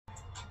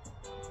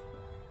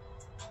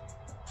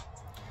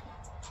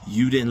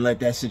You didn't let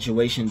that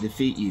situation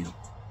defeat you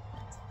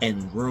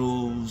and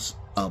rose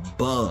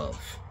above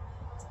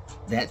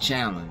that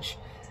challenge.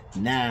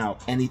 Now,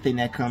 anything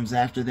that comes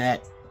after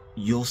that,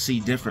 you'll see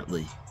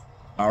differently.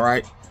 All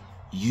right?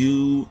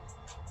 You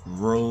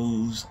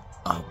rose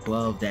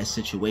above that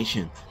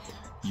situation.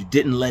 You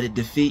didn't let it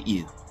defeat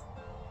you.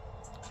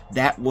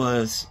 That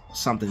was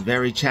something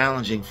very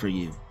challenging for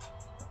you.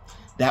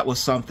 That was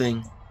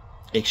something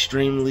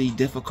extremely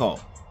difficult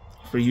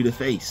for you to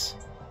face.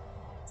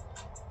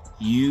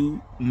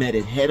 You met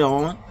it head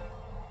on.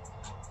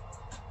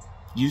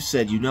 You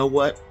said, you know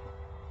what?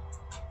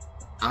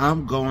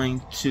 I'm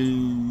going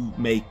to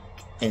make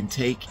and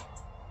take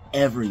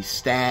every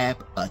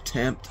stab,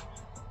 attempt,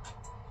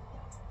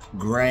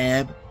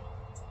 grab.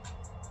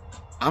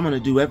 I'm going to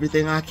do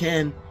everything I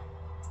can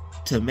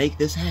to make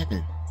this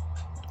happen.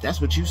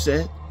 That's what you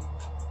said.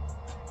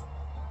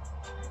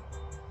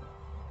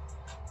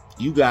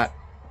 You got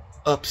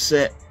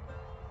upset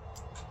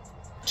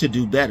to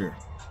do better.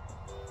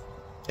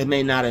 It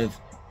may not have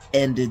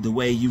ended the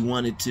way you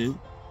wanted to.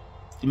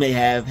 You may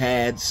have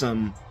had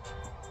some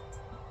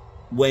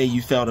way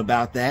you felt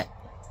about that.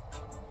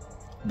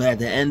 But at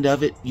the end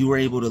of it, you were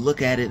able to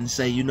look at it and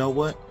say, you know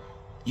what?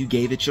 You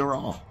gave it your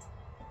all.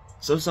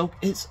 So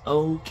it's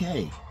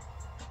okay.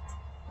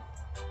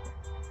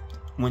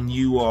 When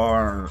you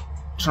are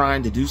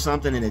trying to do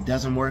something and it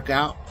doesn't work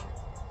out,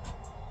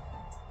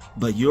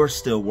 but you're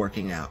still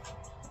working out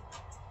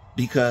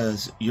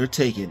because you're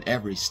taking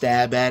every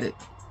stab at it.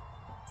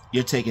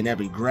 You're taking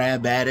every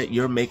grab at it.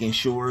 You're making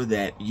sure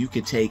that you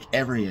can take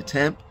every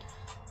attempt.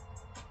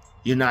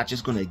 You're not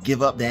just going to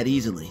give up that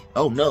easily.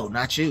 Oh, no,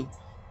 not you.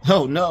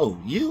 Oh,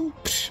 no, you?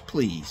 Psh,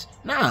 please.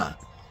 Nah.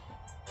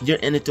 You're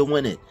in it to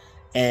win it.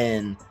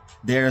 And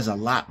there's a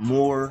lot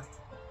more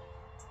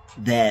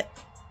that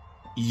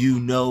you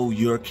know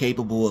you're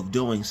capable of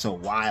doing. So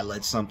why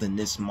let something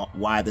this small?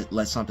 Why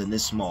let something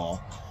this small?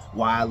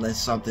 Why let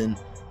something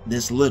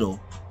this little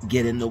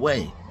get in the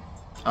way?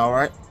 All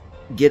right?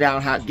 Get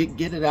out,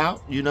 get it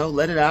out, you know,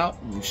 let it out,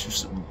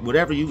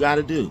 whatever you got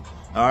to do.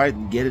 All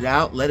right, get it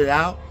out, let it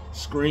out,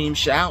 scream,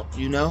 shout,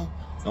 you know,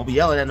 don't be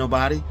yelling at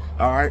nobody.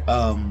 All right,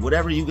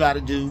 whatever you got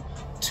to do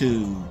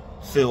to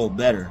feel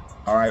better.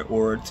 All right,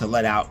 or to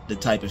let out the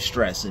type of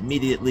stress.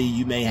 Immediately,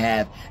 you may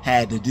have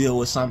had to deal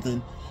with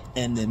something,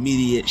 and the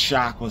immediate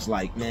shock was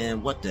like,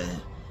 man,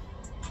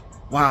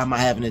 why am I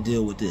having to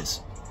deal with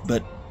this?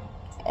 But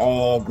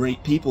all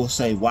great people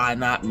say, why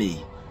not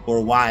me?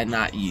 Or why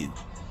not you?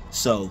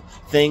 So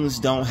things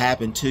don't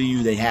happen to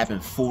you, they happen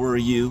for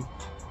you.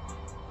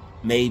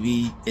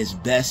 Maybe it's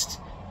best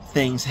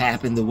things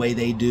happen the way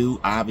they do.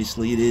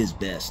 Obviously it is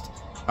best.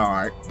 All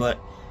right, but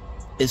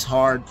it's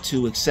hard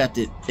to accept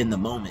it in the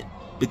moment,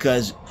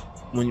 because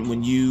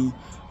when you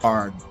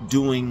are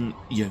doing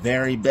your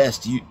very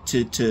best,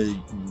 to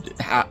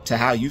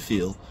how you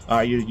feel,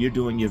 you're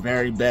doing your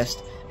very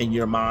best in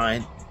your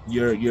mind,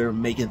 you're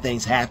making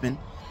things happen,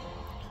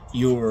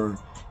 you're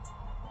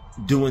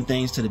doing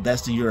things to the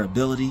best of your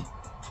ability.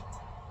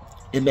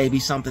 It may be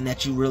something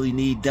that you really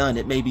need done.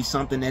 It may be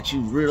something that you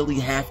really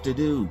have to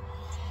do.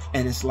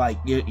 And it's like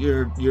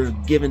you're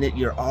giving it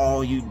your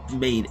all. You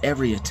made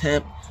every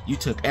attempt. You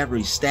took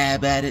every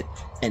stab at it,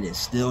 and it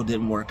still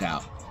didn't work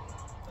out.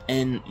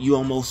 And you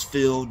almost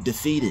feel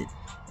defeated.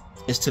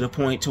 It's to the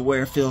point to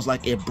where it feels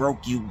like it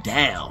broke you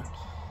down.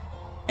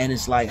 And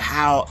it's like,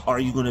 how are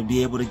you going to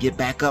be able to get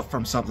back up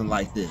from something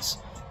like this?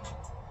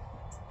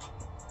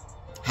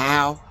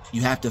 How?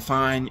 You have to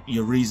find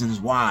your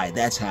reasons why.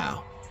 That's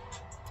how.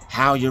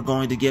 How you're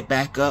going to get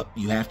back up,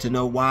 you have to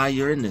know why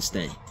you're in this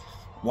thing.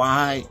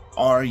 Why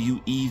are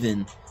you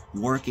even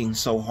working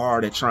so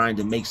hard at trying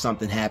to make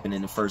something happen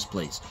in the first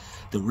place?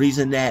 The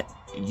reason that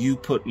you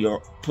put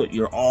your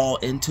all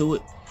into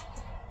it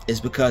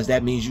is because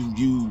that means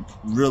you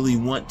really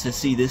want to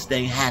see this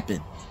thing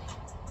happen.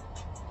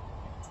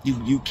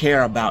 You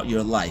care about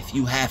your life.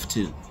 You have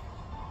to.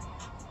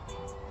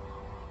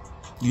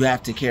 You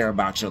have to care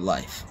about your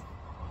life.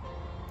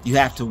 You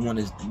have to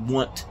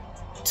want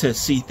to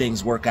see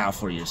things work out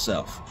for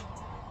yourself.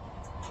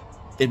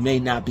 It may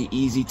not be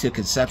easy to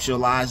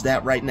conceptualize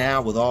that right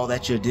now with all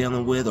that you're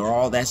dealing with or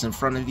all that's in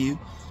front of you.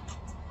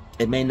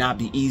 It may not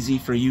be easy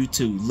for you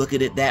to look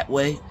at it that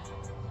way,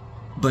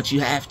 but you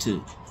have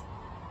to,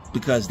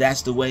 because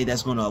that's the way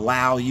that's going to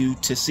allow you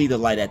to see the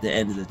light at the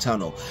end of the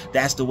tunnel.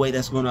 That's the way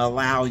that's going to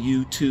allow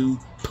you to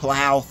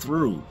plow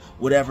through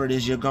whatever it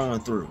is you're going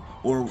through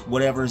or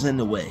whatever is in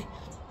the way.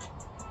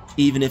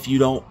 Even if you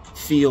don't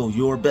feel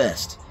your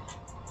best,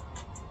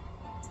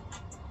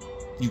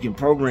 you can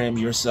program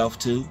yourself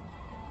to.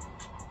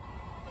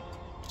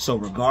 So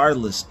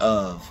regardless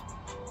of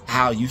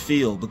how you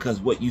feel,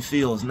 because what you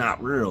feel is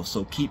not real,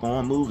 so keep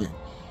on moving.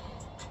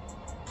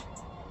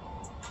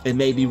 It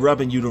may be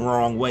rubbing you the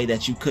wrong way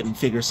that you couldn't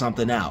figure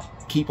something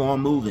out. Keep on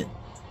moving.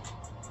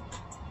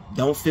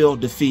 Don't feel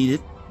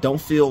defeated.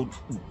 Don't feel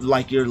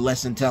like you're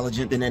less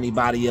intelligent than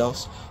anybody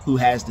else who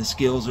has the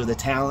skills or the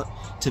talent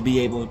to be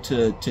able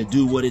to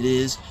do what it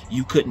is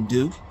you couldn't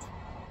do.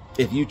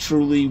 If you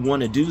truly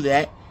want to do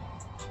that,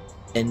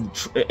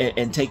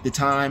 and take the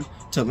time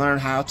to learn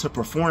how to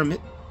perform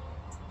it,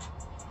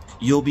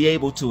 you'll be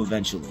able to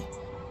eventually.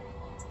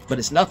 But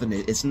it's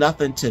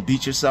nothing to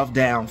beat yourself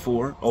down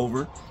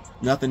over,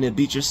 nothing to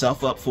beat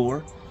yourself up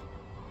for,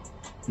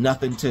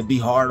 nothing to be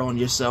hard on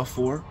yourself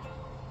for,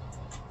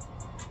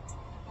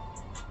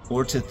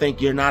 or to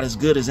think you're not as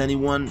good as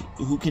anyone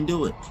who can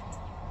do it.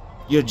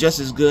 You're just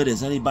as good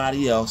as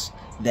anybody else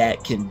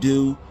that can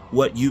do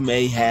what you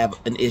may have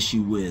an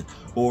issue with,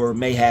 or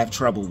may have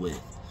trouble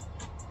with,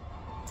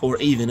 or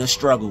even a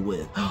struggle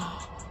with.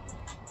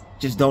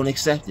 Just don't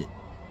accept it.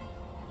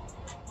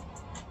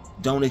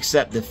 Don't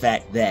accept the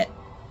fact that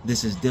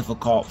this is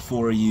difficult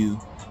for you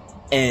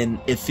and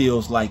it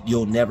feels like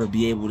you'll never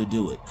be able to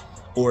do it,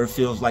 or it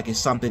feels like it's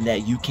something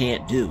that you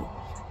can't do,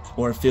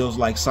 or it feels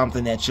like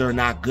something that you're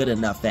not good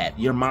enough at.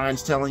 Your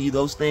mind's telling you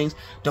those things.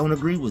 Don't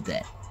agree with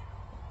that.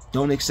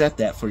 Don't accept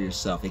that for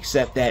yourself.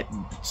 Accept that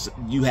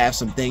you have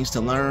some things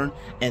to learn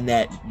and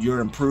that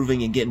you're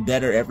improving and getting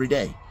better every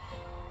day.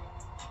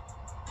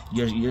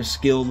 Your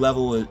skill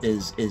level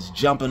is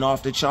jumping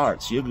off the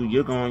charts.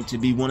 You're going to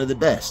be one of the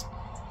best.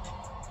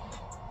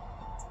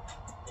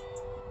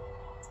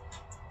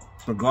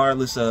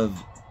 Regardless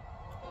of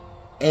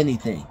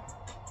anything.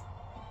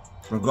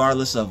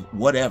 Regardless of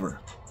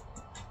whatever.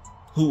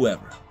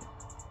 Whoever.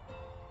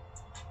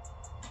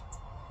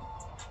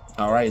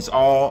 Alright, it's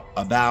all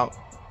about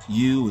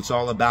you. It's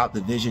all about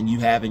the vision you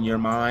have in your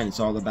mind. It's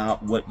all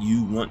about what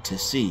you want to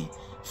see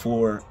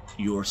for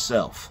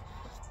yourself.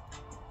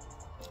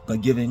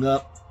 But giving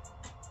up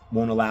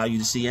won't allow you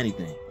to see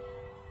anything.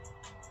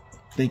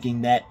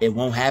 Thinking that it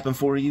won't happen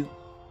for you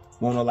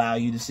won't allow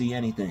you to see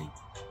anything.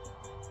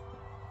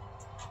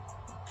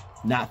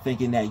 Not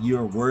thinking that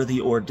you're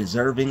worthy or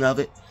deserving of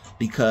it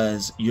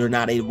because you're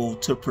not able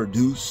to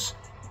produce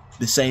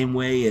the same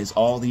way as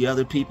all the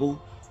other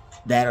people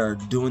that are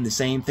doing the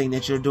same thing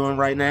that you're doing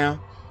right now,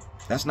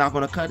 that's not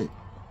going to cut it.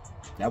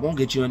 That won't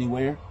get you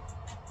anywhere.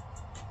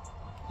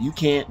 You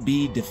can't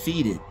be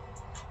defeated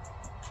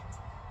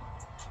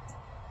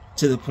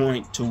to the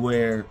point to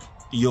where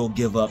you'll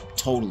give up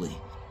totally.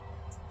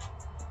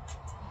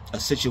 A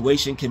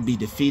situation can be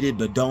defeated,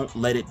 but don't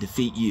let it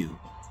defeat you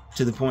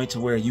to the point to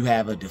where you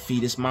have a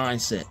defeatist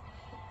mindset.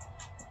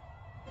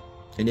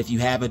 And if you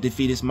have a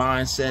defeatist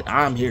mindset,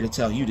 I'm here to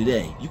tell you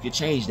today, you can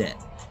change that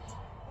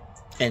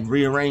and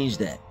rearrange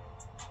that.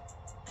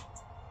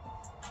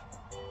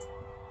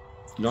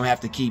 You don't have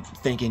to keep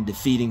thinking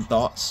defeating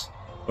thoughts,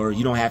 or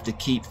you don't have to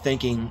keep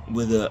thinking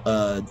with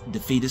a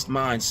defeatist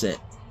mindset.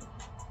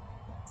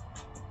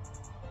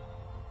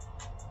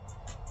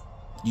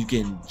 You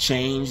can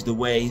change the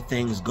way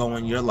things go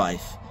in your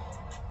life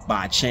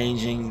by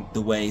changing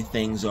the way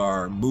things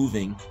are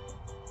moving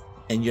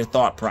in your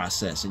thought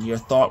process, in your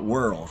thought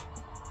world.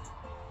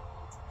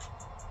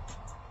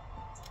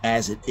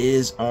 As it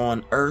is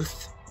on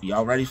earth.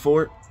 Y'all ready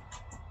for it?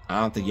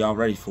 I don't think y'all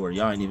ready for it.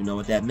 Y'all didn't even know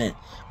what that meant.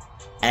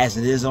 As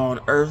it is on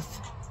earth,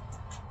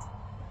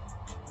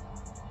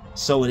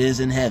 so it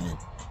is in heaven.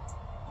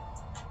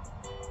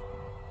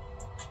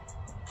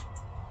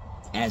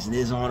 As it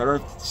is on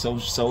earth,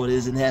 so it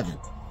is in heaven.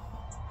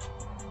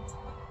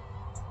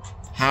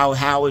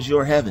 How is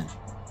your heaven?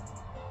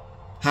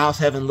 How's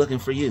heaven looking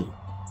for you?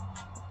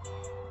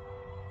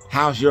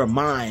 How's your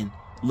mind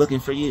looking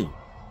for you?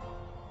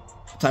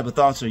 What type of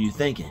thoughts are you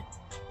thinking?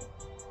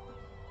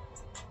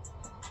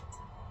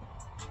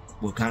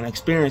 What kind of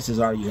experiences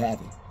are you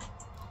having?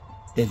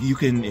 If you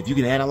can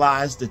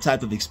analyze the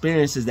type of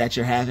experiences that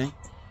you're having,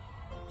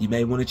 you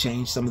may want to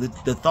change some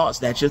of the thoughts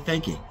that you're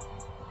thinking.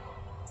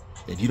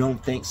 If you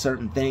don't think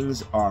certain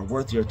things are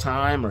worth your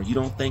time, or you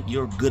don't think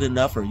you're good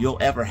enough or you'll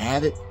ever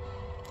have it,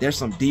 there's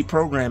some deep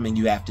programming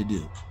you have to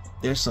do.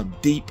 There's some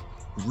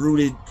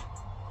deep-rooted,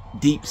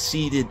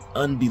 deep-seated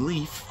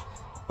unbelief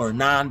or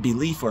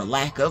non-belief or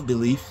lack of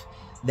belief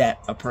that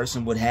a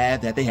person would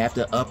have that they have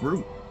to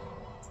uproot.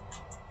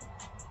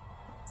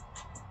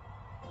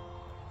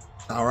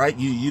 All right,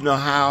 you know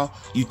how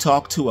you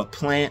talk to a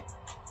plant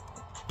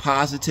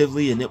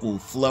positively and it will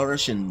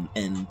flourish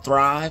and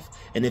thrive,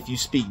 and if you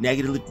speak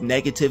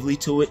negatively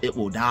to it, it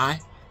will die.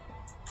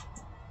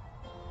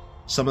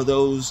 Some of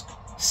those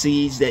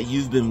seeds that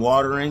you've been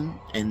watering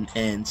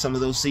and some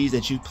of those seeds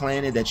that you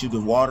planted that you've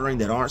been watering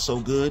that aren't so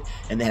good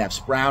and that have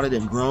sprouted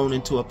and grown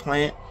into a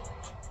plant,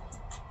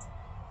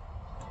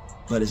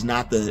 but it's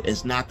not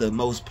the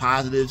most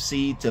positive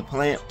seed to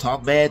plant.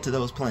 Talk bad to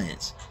those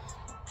plants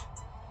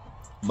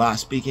by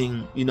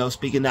speaking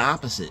the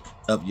opposite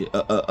of you,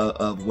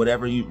 of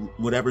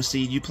whatever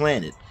seed you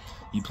planted.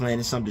 You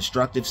planted some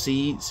destructive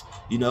seeds,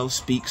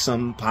 speak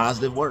some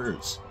positive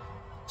words.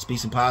 Speak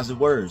some positive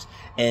words,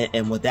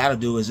 and what that'll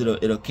do is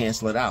it'll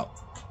cancel it out.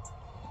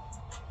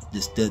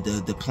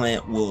 The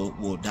plant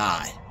will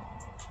die.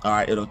 All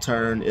right, it'll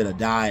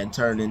die and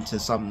turn into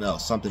something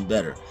else, something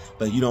better.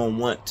 But you don't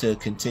want to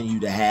continue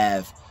to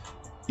have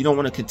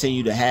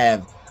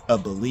a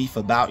belief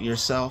about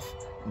yourself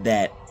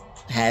that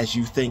has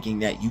you thinking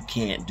that you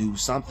can't do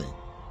something.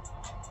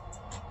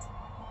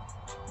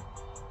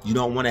 You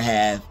don't want to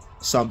have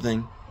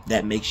something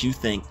that makes you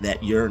think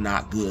that you're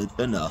not good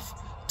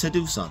enough to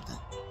do something.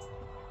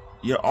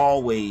 You're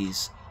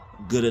always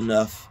good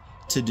enough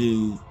to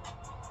do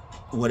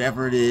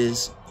whatever it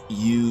is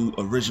you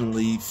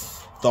originally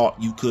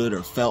thought you could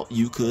or felt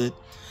you could.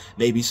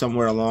 Maybe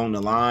somewhere along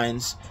the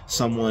lines,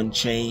 someone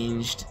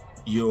changed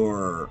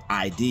your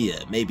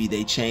idea. Maybe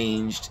they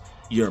changed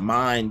your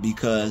mind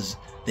because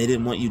they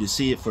didn't want you to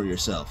see it for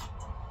yourself.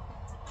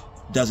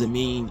 Doesn't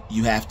mean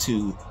you have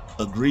to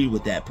agree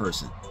with that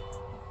person.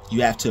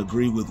 You have to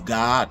agree with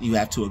God. You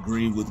have to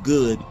agree with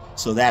good,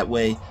 so that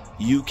way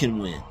you can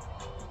win.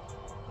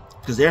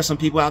 Because there are some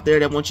people out there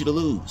that want you to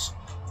lose.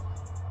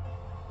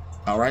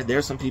 All right, there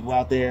are some people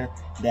out there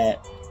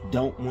that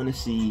don't want to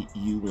see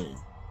you win.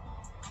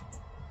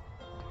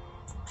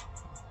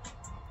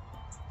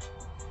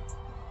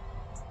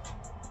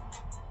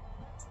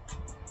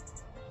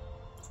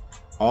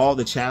 All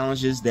the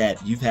challenges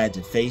that you've had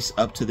to face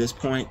up to this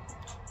point,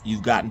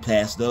 you've gotten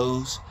past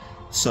those.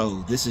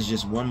 So this is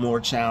just one more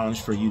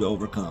challenge for you to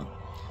overcome.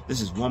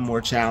 This is one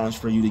more challenge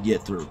for you to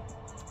get through.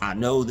 I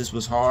know this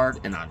was hard,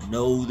 and I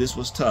know this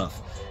was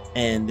tough.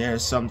 And there are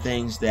some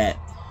things that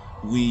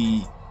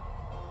we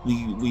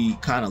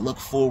kind of look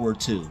forward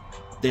to.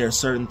 There are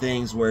certain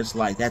things where it's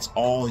like, that's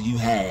all you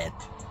had.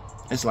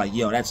 It's like,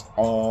 yo, that's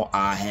all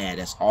I had.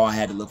 That's all I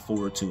had to look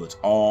forward to. It's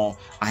all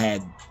I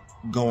had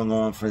going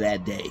on for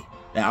that day.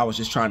 That I was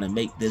just trying to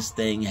make this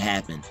thing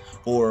happen.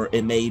 Or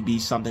it may be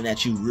something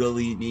that you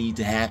really need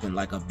to happen,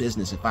 like a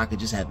business. If I could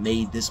just have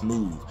made this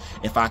move,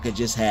 if I could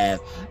just have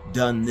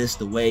done this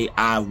the way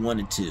I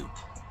wanted to,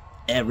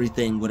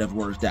 everything would have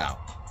worked out.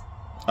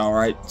 All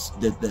right,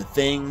 the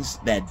things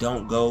that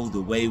don't go the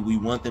way we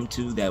want them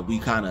to, that we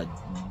kind of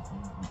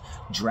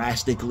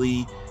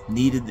drastically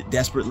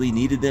desperately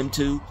needed them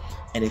to,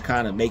 and it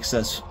kind of makes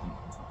us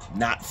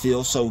not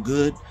feel so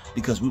good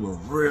because we were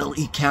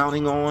really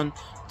counting on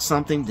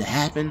something to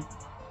happen.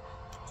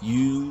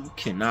 You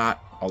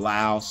cannot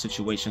allow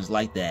situations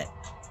like that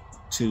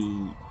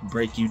to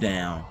break you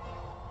down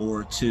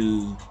or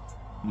to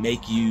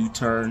make you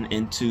turn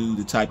into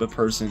the type of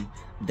person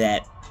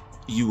that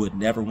you would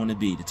never want to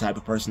be, the type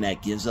of person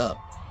that gives up,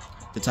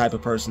 the type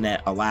of person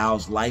that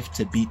allows life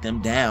to beat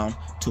them down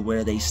to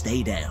where they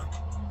stay down.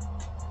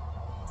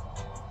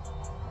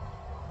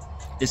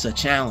 It's a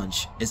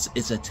challenge.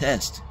 It's a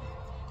test.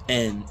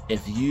 And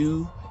if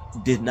you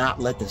did not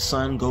let the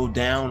sun go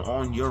down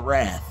on your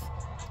wrath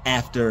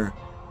after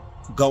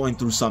going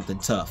through something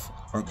tough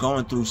or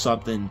going through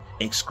something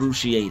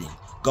excruciating,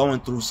 going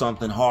through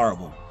something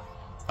horrible,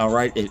 all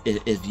right,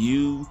 if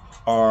you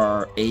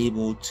are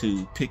able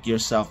to pick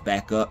yourself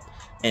back up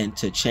and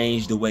to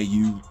change the way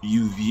you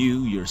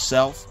view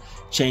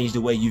yourself, change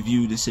the way you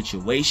view the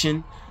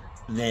situation,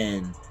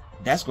 then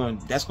that's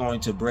going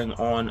to bring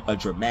on a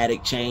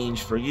dramatic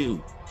change for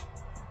you.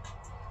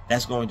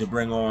 That's going to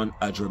bring on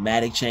a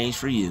dramatic change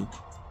for you.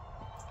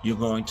 You're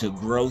going to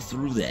grow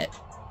through that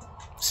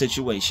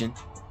situation,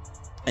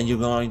 and you're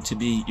going to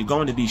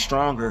be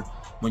stronger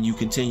when you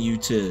continue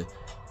to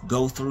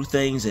go through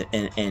things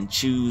and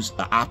choose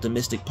an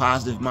optimistic,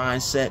 positive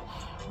mindset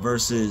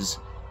versus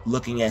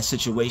looking at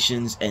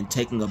situations and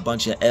taking a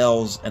bunch of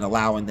L's and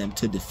allowing them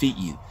to defeat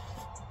you.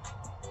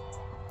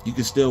 You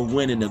can still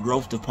win in the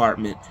growth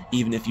department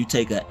even if you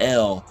take a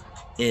L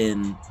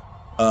in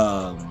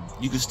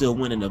you can still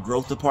win in the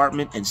growth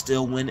department and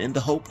still win in the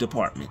hope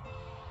department,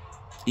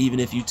 even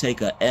if you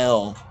take a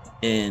L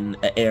in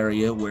an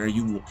area where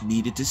you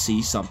needed to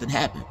see something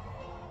happen.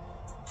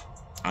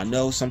 I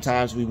know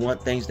sometimes we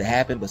want things to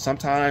happen, but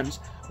sometimes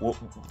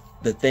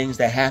the things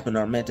that happen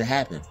are meant to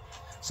happen.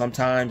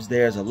 Sometimes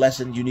there's a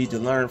lesson you need to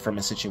learn from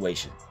a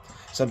situation.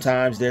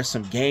 Sometimes there's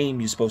some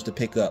game you're supposed to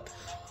pick up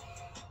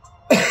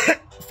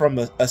from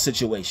a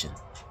situation.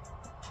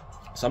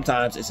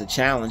 Sometimes it's a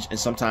challenge, and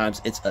sometimes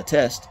it's a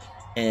test,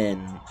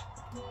 and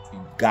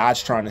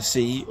God's trying to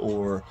see,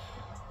 or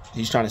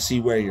he's trying to see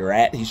where you're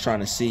at. He's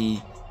trying to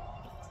see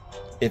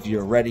if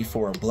you're ready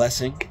for a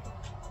blessing.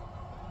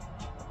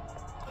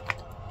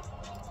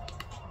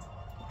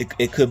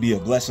 It could be a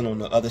blessing on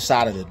the other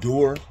side of the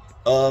door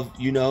of,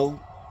 you know,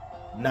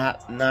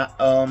 not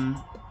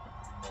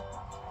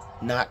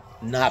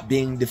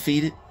being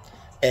defeated.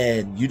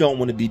 And you don't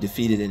want to be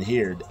defeated in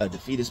here. A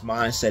defeatist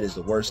mindset is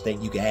the worst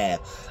thing you can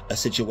have. A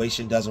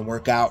situation doesn't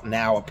work out.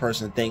 Now a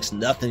person thinks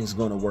nothing's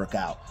going to work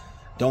out.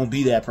 Don't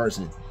be that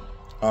person.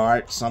 All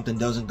right, something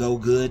doesn't go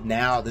good.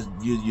 Now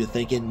you're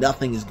thinking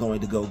nothing is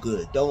going to go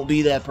good. Don't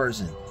be that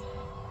person.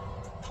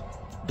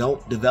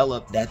 Don't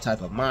develop that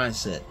type of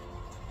mindset.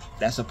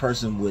 That's a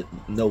person with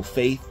no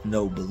faith,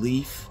 no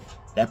belief.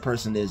 That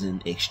person is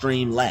in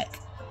extreme lack.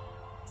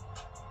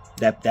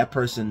 That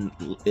person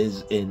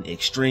is in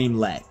extreme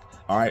lack.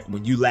 All right,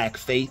 when you lack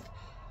faith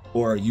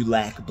or you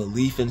lack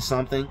belief in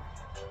something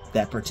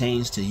that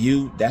pertains to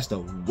you, that's the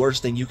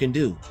worst thing you can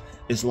do.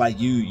 It's like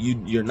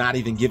you're not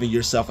even giving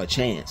yourself a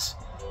chance.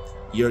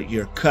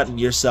 You're cutting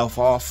yourself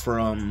off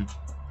from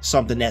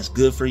something that's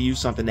good for you,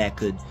 something that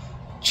could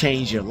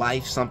change your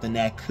life, something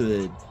that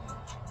could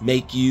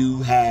make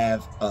you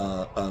have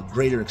a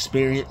greater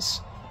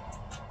experience.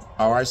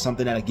 All right,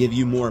 something that'll give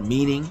you more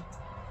meaning,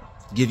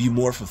 give you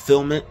more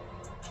fulfillment.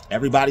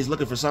 Everybody's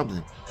looking for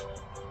something.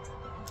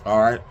 All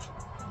right,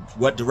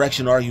 what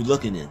direction are you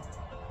looking in?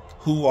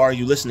 Who are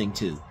you listening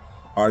to?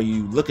 Are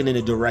you looking in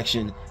a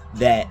direction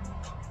that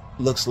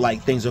looks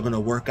like things are going to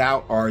work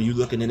out, or are you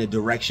looking in a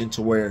direction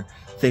to where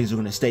things are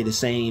going to stay the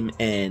same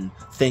and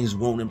things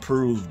won't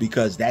improve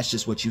because that's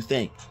just what you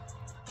think?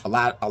 A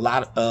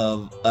lot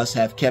of us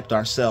have kept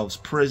ourselves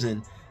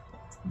prisoned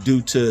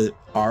due to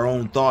our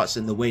own thoughts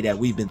and the way that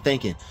we've been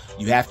thinking.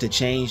 You have to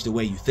change the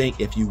way you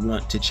think if you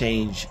want to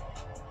change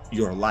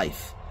your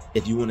life.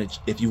 If you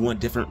want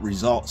different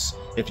results,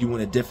 if you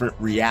want a different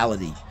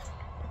reality,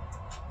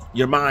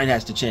 your mind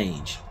has to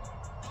change.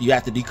 You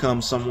have to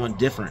become someone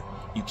different.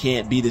 You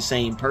can't be the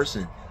same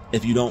person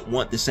if you don't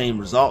want the same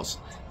results.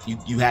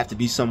 You have to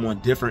be someone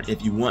different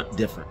if you want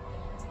different.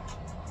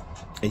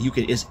 And you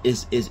can, it's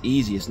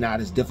easy. It's not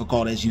as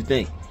difficult as you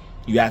think.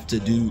 You have to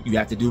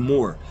do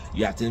more.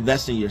 You have to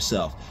invest in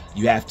yourself.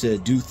 You have to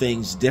do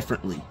things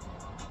differently.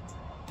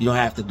 You don't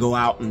have to go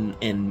out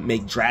and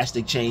make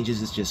drastic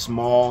changes. It's just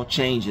small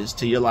changes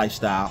to your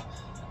lifestyle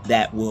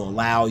that will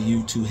allow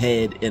you to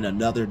head in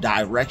another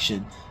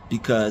direction,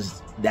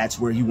 because that's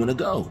where you want to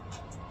go.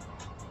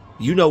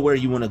 You know where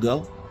you want to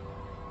go.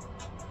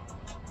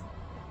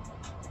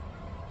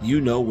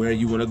 You know where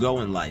you want to go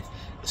in life.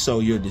 So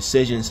your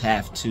decisions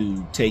have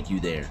to take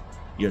you there.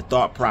 Your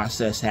thought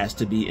process has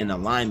to be in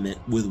alignment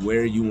with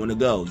where you want to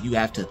go. You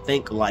have to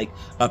think like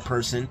a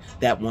person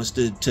that wants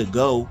to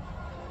go.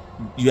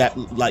 You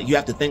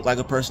have to think like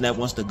a person that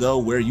wants to go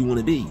where you want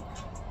to be.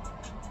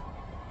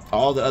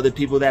 All the other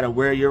people that are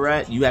where you're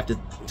at, you have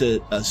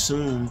to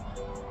assume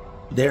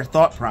their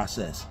thought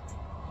process.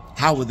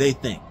 How would they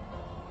think?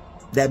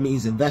 That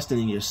means investing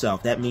in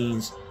yourself. That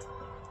means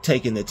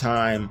taking the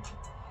time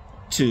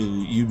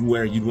to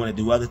where you'd want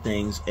to do other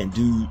things and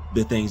do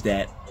the things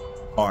that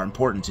are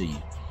important to you.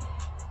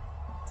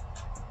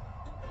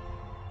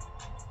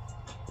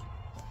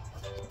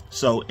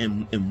 So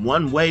in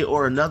one way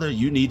or another,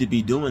 you need to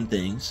be doing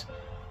things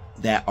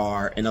that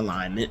are in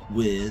alignment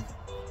with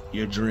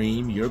your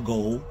dream, your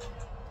goal,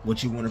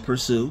 what you want to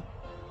pursue.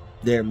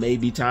 There may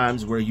be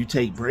times where you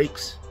take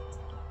breaks.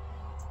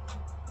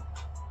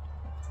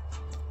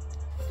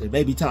 There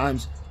may be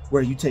times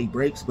where you take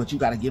breaks, but you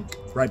got to get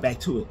right back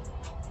to it.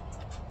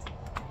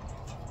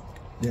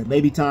 There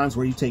may be times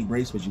where you take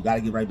breaks, but you got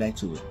to get right back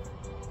to it.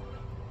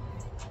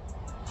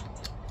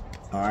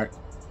 All right?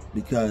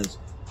 Because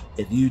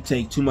if you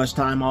take too much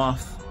time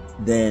off,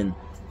 then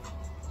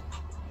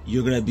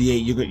you're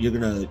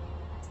gonna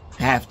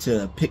have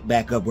to pick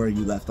back up where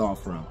you left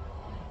off from.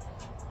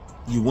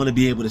 You want to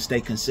be able to stay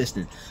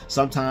consistent.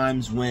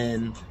 Sometimes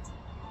when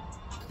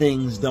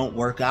things don't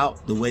work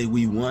out the way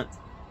we want,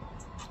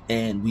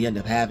 and we end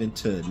up having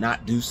to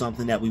not do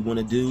something that we want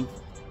to do,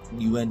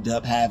 you end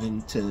up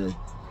having to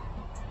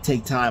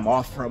take time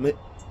off from it.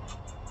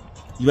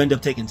 You end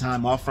up taking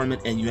time off from it,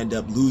 and you end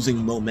up losing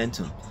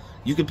momentum.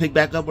 You can pick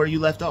back up where you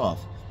left off.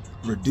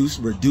 Reduce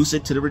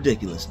it to the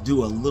ridiculous.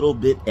 Do a little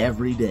bit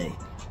every day.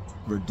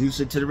 Reduce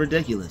it to the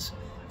ridiculous.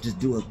 Just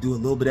do a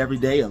little bit every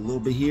day, a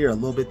little bit here, a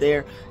little bit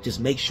there. Just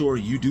make sure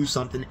you do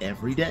something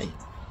every day.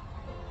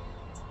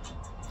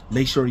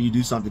 Make sure you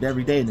do something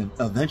every day, and then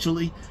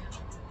eventually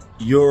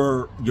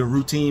your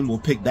routine will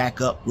pick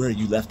back up where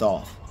you left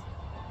off.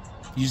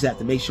 You just have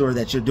to make sure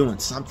that you're doing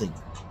something.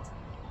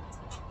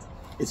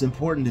 It's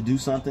important to do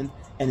something,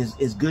 and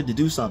it's good to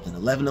do something.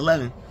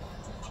 11-11.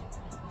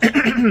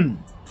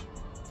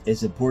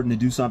 It's important to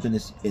do something.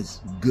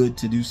 It's good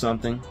to do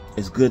something.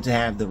 It's good to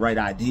have the right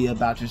idea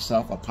about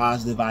yourself, a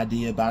positive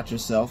idea about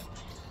yourself.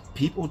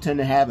 People tend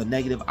to have a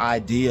negative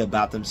idea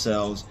about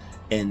themselves,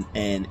 and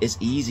it's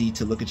easy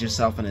to look at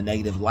yourself in a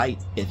negative light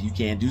if you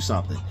can't do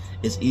something.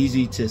 It's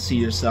easy to see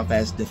yourself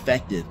as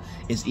defective.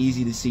 It's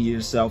easy to see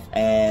yourself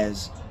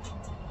as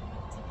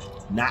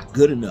not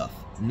good enough,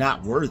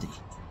 not worthy.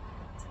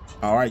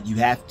 All right, you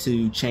have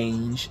to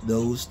change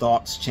those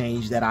thoughts,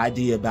 change that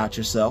idea about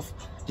yourself.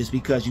 Just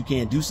because you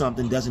can't do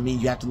something doesn't mean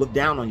you have to look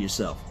down on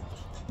yourself.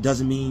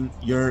 Doesn't mean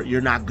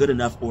you're not good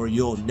enough or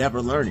you'll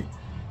never learn it.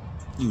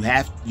 You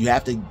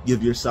have to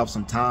give yourself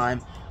some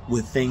time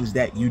with things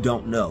that you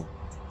don't know.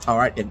 All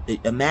right,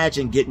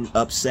 imagine getting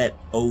upset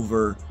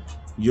over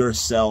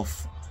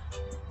yourself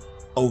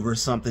over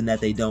something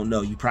that they don't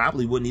know. You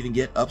probably wouldn't even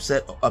get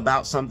upset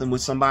about something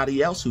with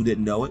somebody else who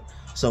didn't know it.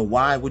 So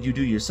why would you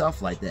do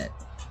yourself like that?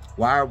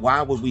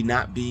 Why would we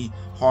not be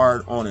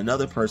hard on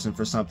another person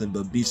for something,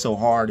 but be so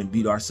hard and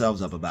beat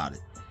ourselves up about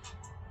it,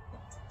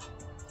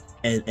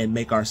 and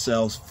make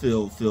ourselves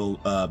feel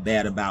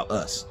bad about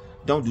us?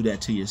 Don't do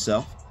that to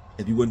yourself.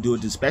 If you wouldn't do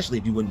it, especially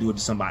if you wouldn't do it to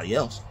somebody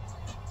else.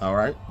 All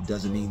right,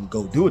 doesn't mean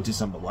go do it to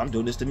somebody. Well, I'm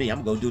doing this to me,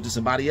 I'm gonna go do it to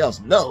somebody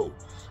else. No,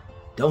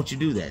 don't you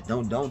do that.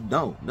 No.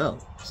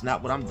 It's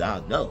not what I'm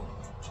doing. No.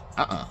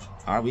 All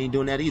right, we ain't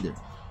doing that either.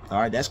 All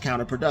right, that's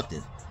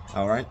counterproductive.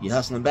 All right, you're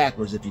hustling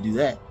backwards if you do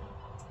that.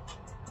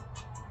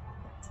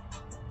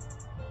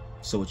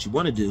 So what you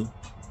want to do,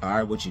 all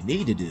right, what you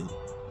need to do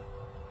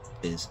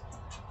is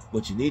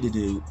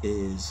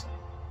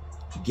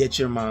get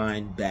your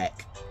mind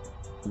back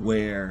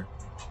where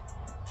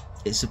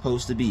it's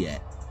supposed to be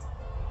at,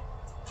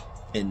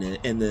 in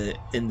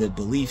the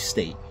belief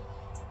state,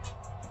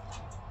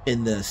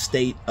 in the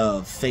state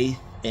of faith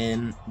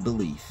and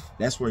belief.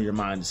 That's where your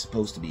mind is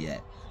supposed to be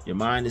at. Your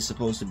mind is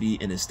supposed to be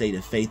in a state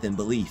of faith and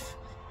belief.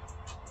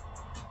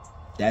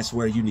 That's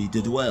where you need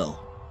to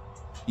dwell.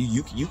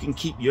 You can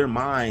keep your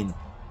mind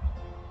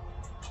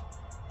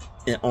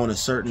on a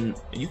certain,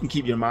 you can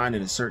keep your mind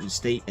in a certain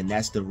state, and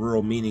that's the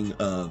real meaning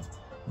of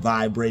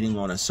vibrating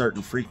on a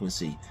certain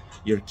frequency.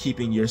 You're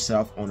keeping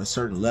yourself on a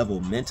certain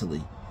level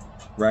mentally,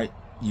 right?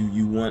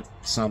 You want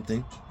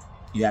something,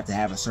 you have to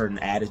have a certain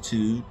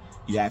attitude,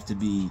 you have to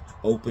be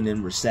open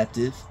and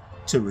receptive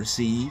to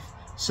receive.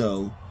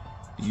 So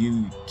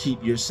you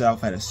keep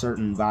yourself at a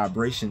certain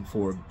vibration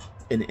for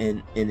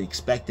in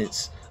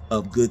expectance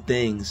of good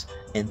things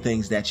and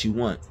things that you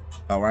want.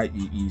 All right,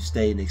 you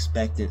stay in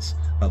expectance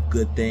of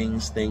good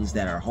things, things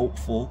that are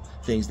hopeful,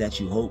 things that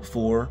you hope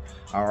for.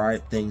 All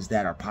right, things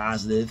that are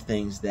positive,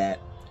 things that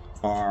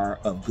are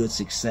of good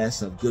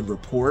success, of good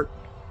report.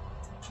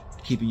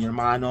 Keeping your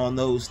mind on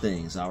those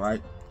things. All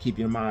right, keep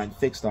your mind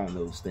fixed on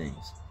those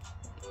things,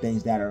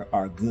 things that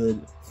are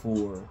good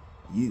for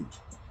you.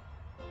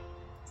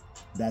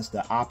 That's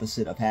the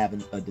opposite of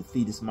having a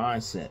defeatist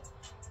mindset.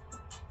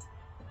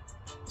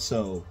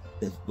 So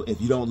if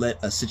you don't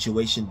let a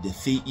situation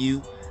defeat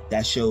you,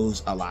 that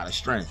shows a lot of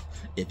strength.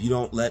 If you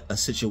don't let a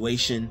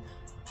situation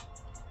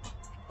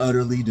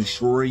utterly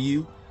destroy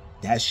you,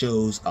 that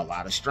shows a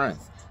lot of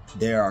strength.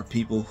 There are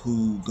people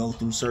who go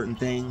through certain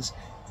things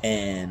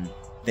and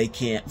they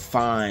can't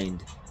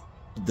find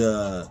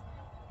the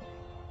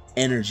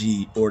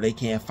energy, or they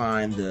can't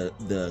find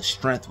the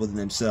strength within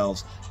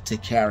themselves to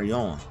carry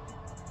on.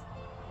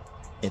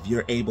 If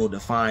you're able to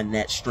find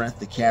that strength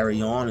to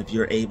carry on, if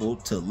you're able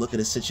to look at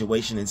a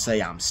situation and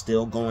say, I'm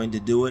still going to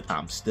do it,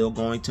 I'm still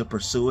going to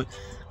pursue it,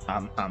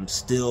 I'm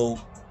still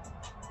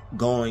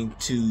going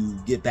to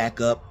get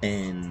back up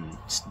and,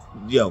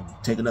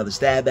 take another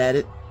stab at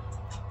it,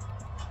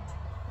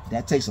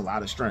 that takes a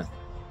lot of strength.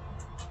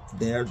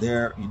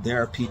 There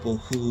are people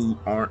who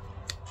aren't,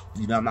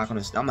 I'm not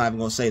even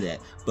gonna say that,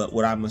 but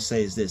what I'm gonna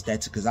say is this,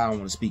 that's because I don't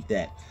want to speak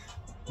that.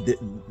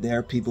 There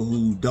are people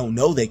who don't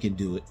know they can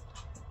do it,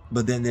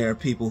 but then there are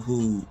people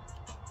who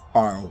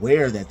are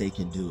aware that they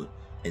can do it,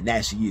 and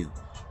that's you.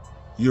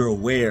 You're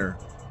aware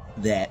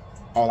that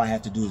all I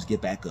have to do is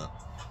get back up.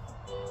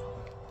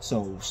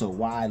 So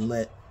why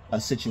let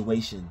a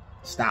situation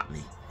stop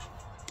me?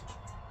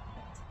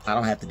 I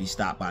don't have to be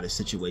stopped by the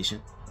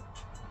situation.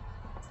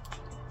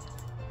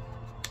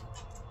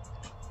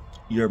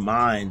 Your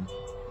mind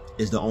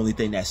is the only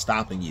thing that's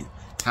stopping you.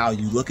 How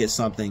you look at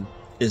something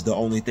is the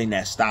only thing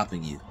that's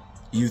stopping you.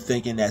 You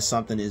thinking that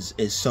something is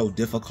so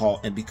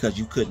difficult, and because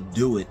you couldn't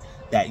do it,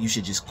 that you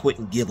should just quit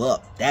and give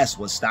up. That's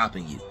what's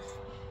stopping you.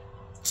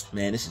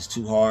 Man, this is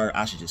too hard.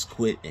 I should just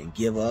quit and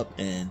give up,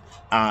 and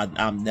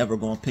I'm never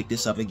gonna pick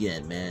this up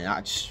again, man.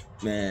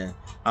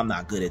 I'm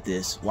not good at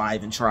this. Why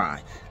even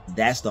try?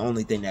 That's the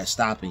only thing that's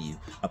stopping you.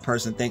 A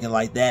person thinking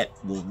like that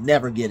will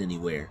never get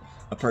anywhere.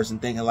 A person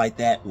thinking like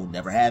that will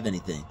never have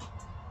anything,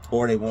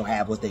 or they won't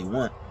have what they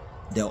want.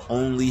 They'll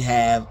only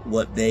have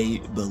what they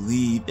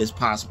believe is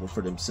possible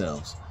for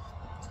themselves.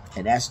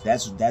 And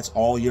that's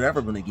all you're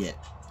ever going to get,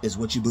 is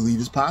what you believe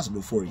is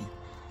possible for you.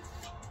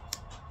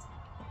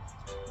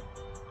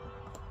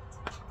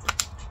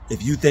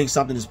 If you think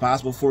something is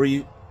possible for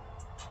you,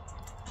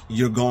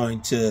 you're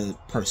going to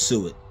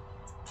pursue it.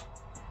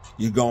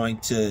 You're going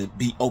to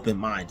be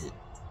open-minded.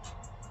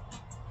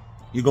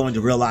 You're going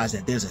to realize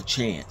that there's a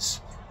chance.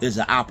 There's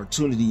an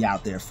opportunity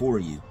out there for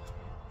you.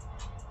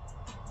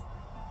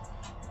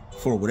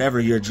 For whatever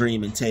your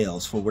dream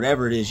entails, for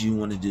whatever it is you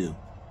want to do.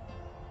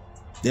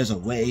 There's a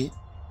way,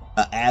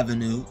 an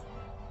avenue,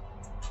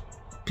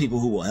 people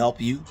who will help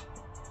you.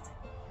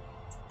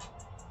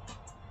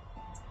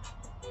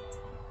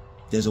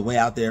 There's a way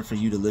out there for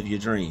you to live your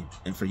dream,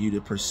 and for you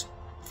to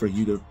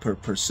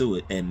pursue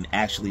it and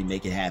actually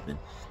make it happen.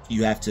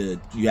 You have to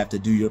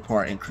do your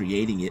part in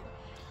creating it.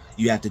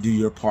 You have to do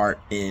your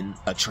part in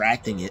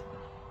attracting it.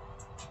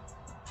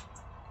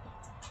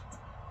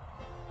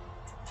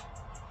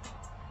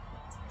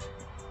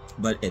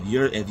 But if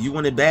you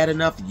want it bad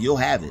enough, you'll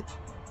have it.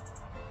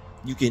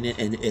 You can,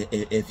 and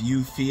if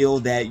you feel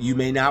that you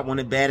may not want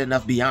it bad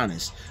enough, be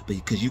honest.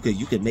 Because you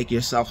can make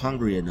yourself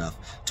hungry enough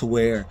to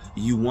where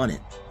you want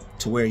it,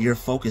 to where you're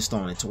focused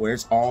on it, to where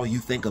it's all you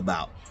think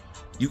about.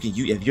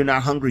 If you're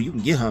not hungry, you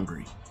can get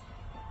hungry.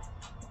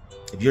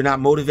 If you're not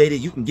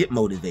motivated, you can get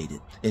motivated.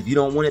 If you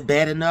don't want it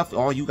bad enough,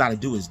 all you got to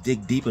do is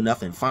dig deep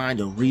enough and find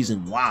a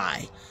reason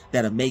why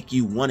that'll make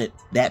you want it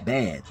that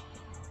bad.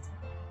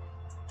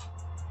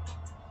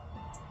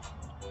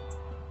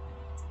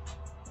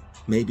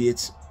 Maybe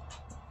it's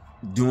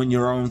doing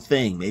your own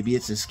thing. Maybe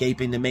it's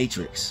escaping the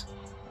matrix.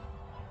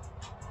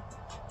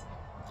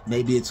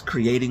 Maybe it's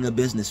creating a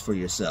business for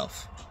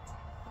yourself.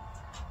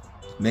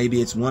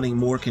 Maybe it's wanting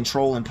more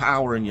control and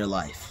power in your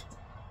life.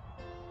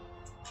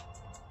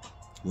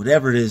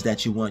 Whatever it is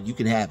that you want, you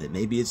can have it.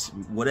 Maybe it's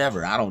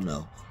whatever, I don't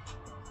know.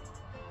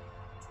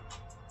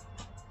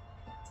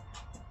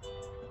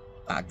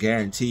 I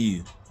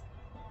guarantee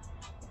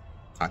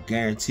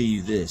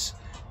you this.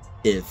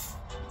 If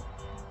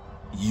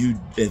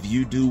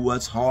you do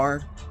what's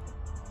hard,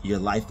 your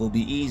life will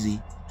be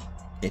easy.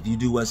 If you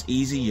do what's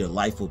easy, your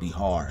life will be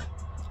hard.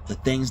 The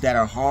things that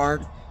are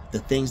hard, the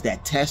things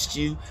that test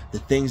you, the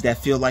things that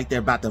feel like they're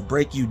about to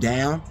break you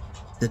down,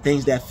 the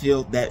things that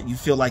you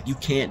feel like you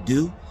can't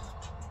do,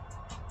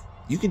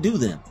 you can do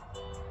them.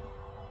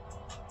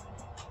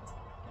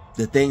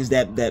 The things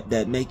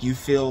that make you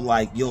feel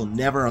like you'll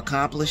never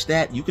accomplish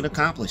that, you can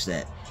accomplish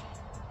that.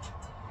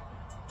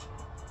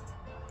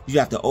 You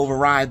have to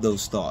override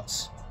those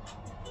thoughts.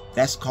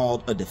 That's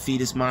called a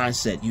defeatist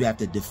mindset. You have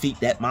to defeat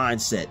that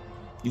mindset.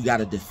 You got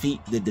to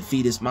defeat the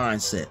defeatist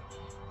mindset.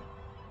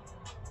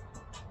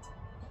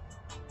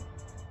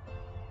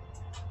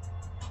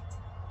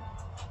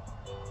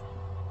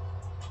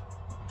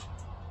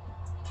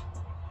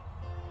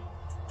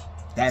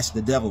 That's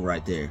the devil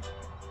right there.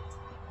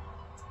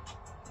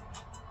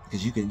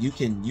 Because you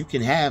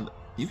can have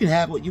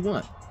what you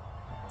want.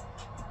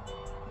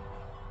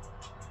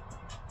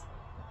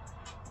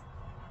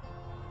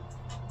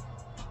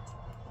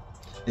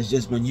 It's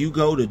just when you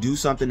go to do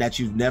something that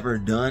you've never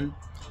done,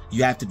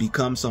 you have to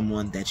become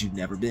someone that you've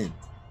never been.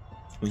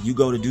 When you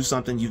go to do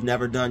something you've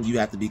never done, you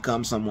have to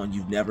become someone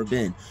you've never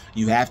been.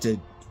 You have to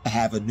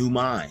have a new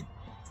mind.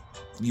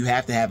 You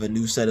have to have a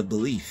new set of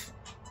belief.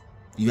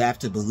 You have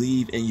to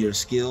believe in your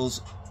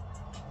skills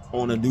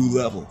on a new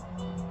level.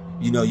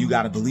 You know, you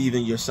got to believe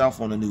in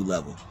yourself on a new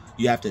level.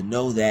 You have to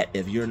know that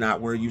if you're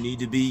not where you need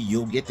to be,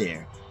 you'll get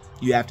there.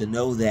 You have to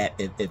know that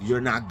if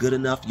you're not good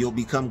enough, you'll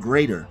become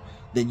greater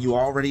than you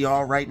already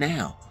are right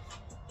now.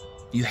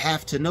 You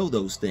have to know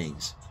those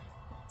things.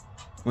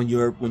 When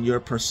you're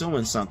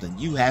pursuing something,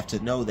 you have to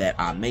know that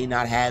I may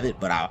not have it,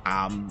 but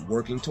I'm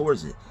working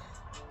towards it.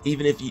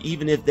 Even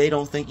if they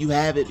don't think you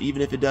have it,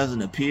 even if it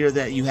doesn't appear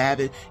that you have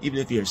it, even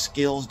if your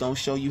skills don't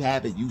show you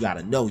have it, you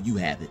gotta know you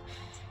have it.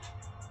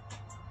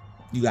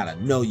 You gotta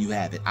know you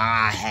have it.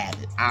 I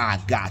have it. I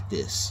got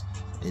this.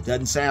 It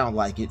doesn't sound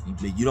like it.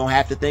 You don't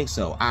have to think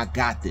so. I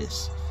got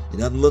this. It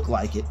doesn't look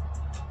like it.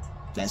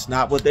 That's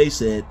not what they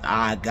said.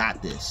 I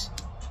got this.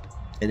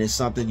 And it's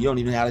something you don't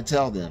even have to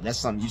tell them. That's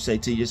something you say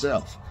to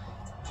yourself.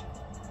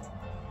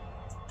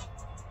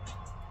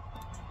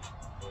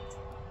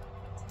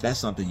 That's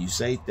something you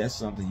say. That's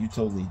something you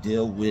totally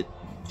deal with.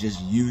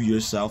 Just you,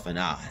 yourself, and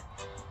I.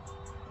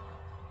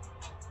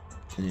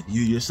 And if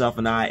you, yourself,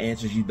 and I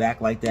answers you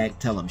back like that,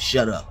 tell them,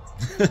 shut up.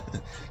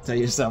 Tell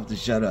yourself to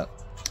shut up.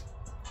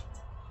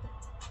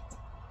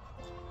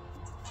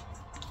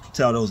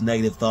 Tell those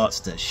negative thoughts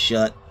to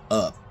shut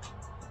up.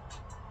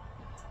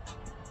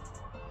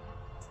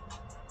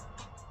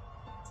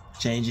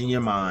 Changing your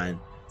mind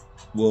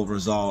will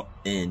result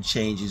in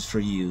changes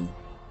for you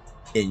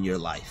in your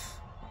life.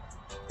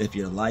 If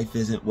your life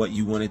isn't what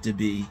you want it to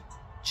be,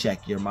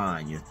 check your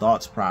mind. Your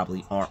thoughts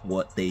probably aren't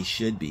what they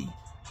should be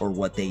or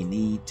what they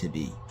need to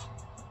be.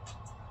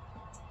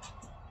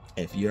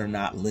 If you're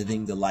not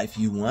living the life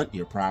you want,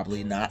 you're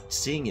probably not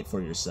seeing it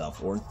for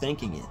yourself or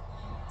thinking it.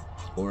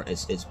 Or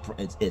it's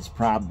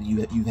probably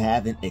you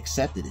haven't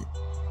accepted it.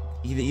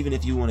 Even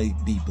if you want to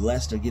be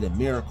blessed or get a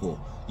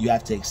miracle, you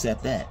have to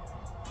accept that.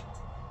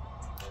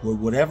 Well,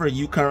 whatever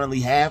you currently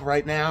have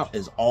right now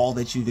is all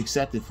that you've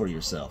accepted for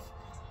yourself.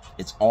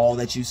 It's all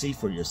that you see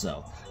for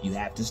yourself. You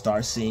have to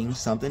start seeing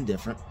something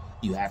different.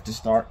 You have to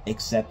start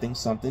accepting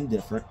something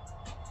different.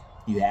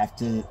 You have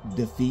to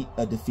defeat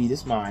a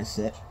defeatist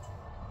mindset.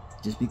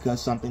 Just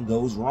because something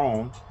goes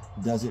wrong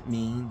doesn't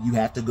mean you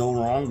have to go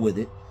wrong with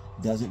it.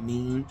 Doesn't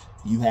mean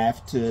you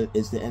have to,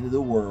 it's the end of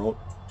the world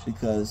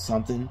because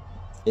something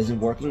isn't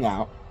working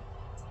out.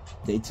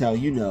 They tell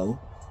you no.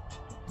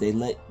 They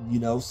let you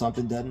know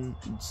something doesn't,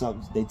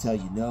 they tell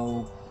you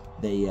no.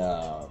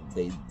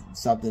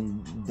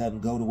 Something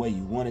doesn't go the way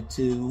you want it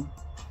to.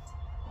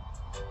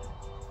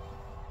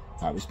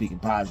 Probably speaking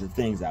positive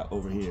things out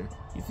over here.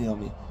 You feel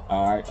me?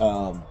 All right.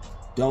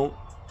 Don't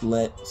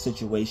let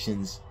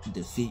situations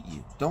defeat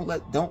you. Don't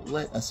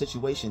let a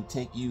situation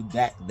take you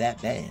back that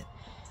bad.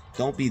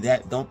 Don't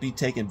be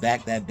taken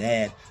back that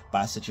bad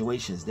by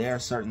situations. There are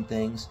certain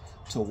things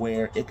to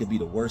where it could be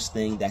the worst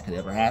thing that could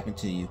ever happen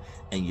to you,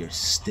 and you're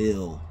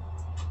still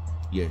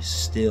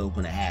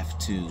gonna have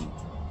to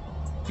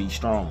be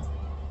strong.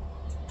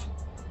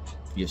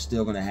 You're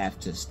still gonna have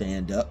to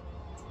stand up,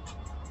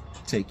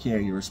 take care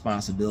of your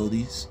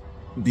responsibilities,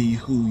 be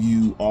who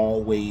you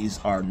always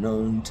are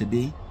known to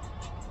be,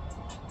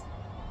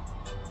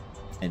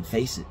 and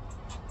face it.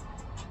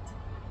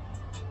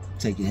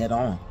 Take it head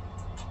on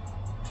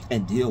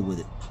and deal with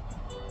it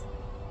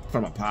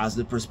from a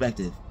positive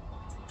perspective,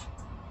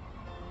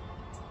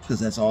 because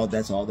that's all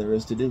there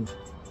is to do.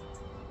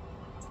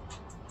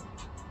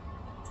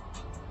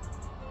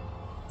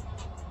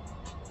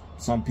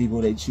 Some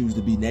people, they choose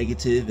to be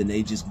negative and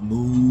they just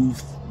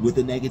move with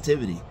the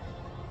negativity.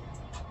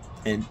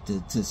 And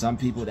to some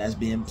people that's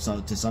being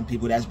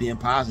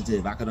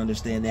positive. I could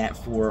understand that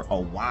for a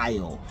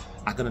while.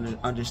 I could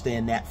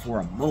understand that for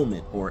a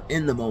moment or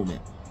in the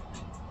moment.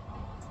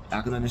 I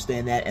can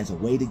understand that as a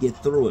way to get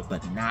through it,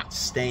 but not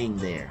staying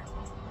there.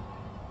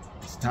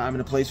 It's a time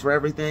and a place for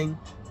everything,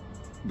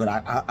 but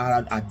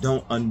what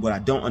I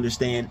don't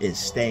understand is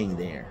staying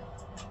there.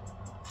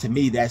 To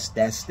me, that's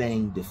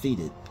staying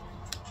defeated.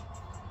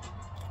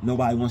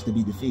 Nobody wants to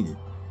be defeated.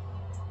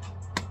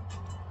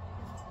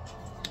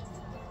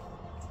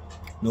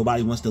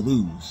 Nobody wants to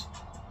lose.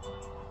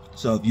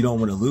 So if you don't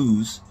want to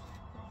lose,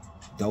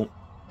 don't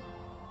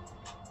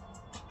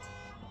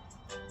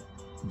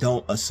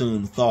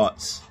assume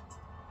thoughts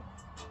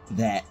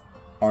that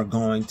are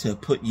going to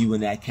put you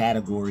in that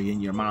category in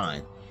your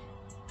mind.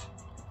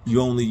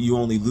 You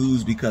only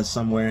lose because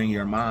somewhere in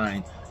your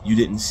mind you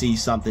didn't see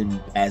something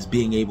as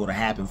being able to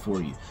happen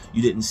for you.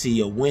 You didn't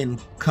see a win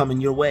coming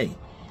your way.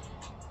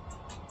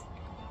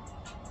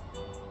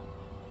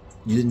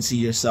 You didn't see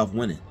yourself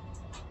winning.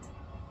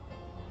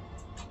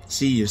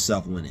 See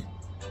yourself winning.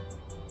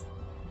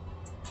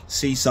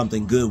 See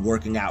something good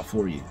working out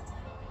for you.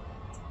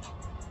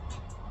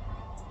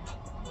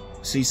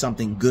 See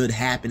something good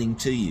happening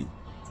to you.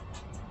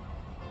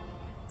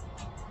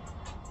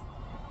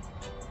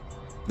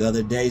 The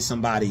other day,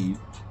 somebody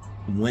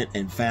went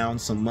and found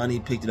some money,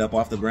 picked it up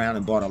off the ground,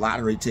 and bought a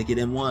lottery ticket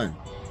and won.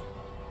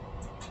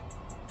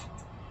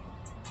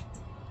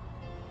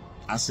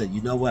 I said,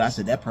 you know what? I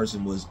said that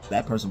person was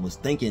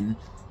thinking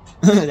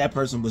that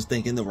person was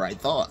thinking the right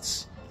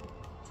thoughts.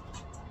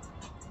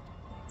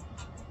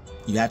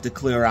 You have to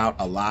clear out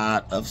a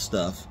lot of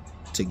stuff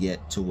to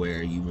get to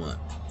where you want.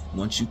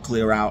 Once you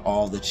clear out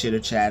all the chitter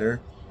chatter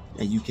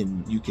and you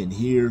can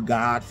hear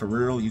God for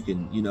real, you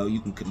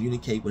can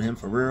communicate with him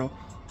for real,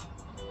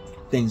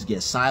 things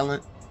get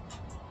silent,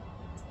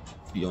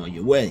 you're on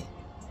your way.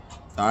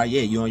 All right,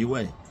 yeah, you're on your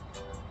way.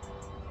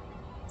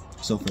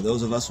 So for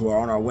those of us who are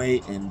on our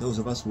way, and those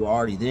of us who are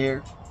already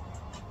there,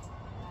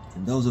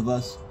 and those of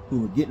us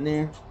who are getting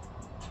there,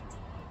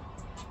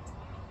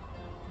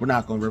 we're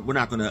not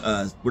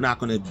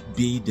gonna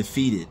be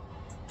defeated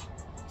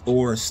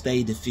or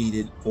stay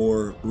defeated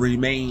or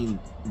remain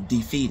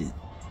defeated.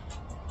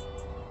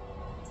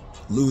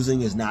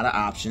 Losing is not an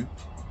option.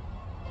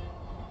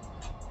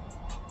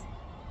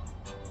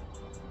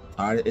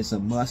 All right, it's a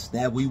must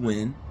that we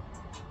win.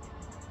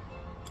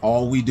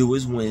 All we do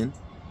is win.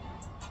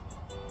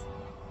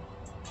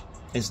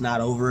 It's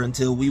not over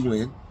until we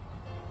win.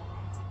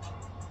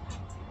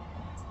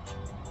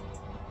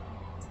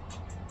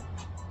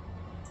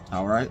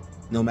 All right,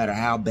 no matter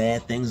how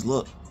bad things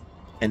look,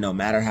 and no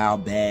matter how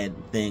bad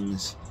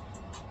things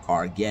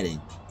are getting,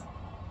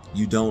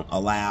 you don't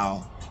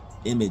allow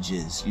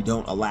images, you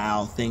don't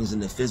allow things in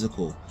the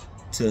physical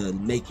to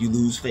make you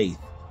lose faith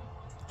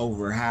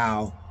over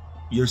how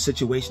your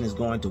situation is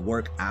going to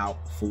work out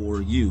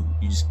for you.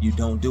 You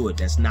don't do it.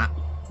 That's not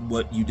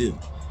what you do. You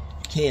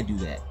can't do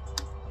that.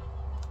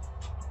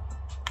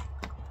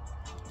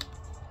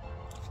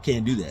 You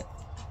can't do that.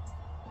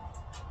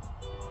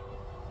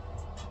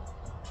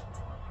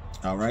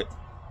 All right.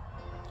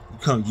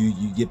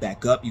 You get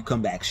back up. You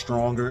come back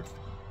stronger,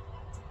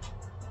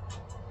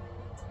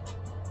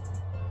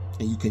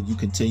 and you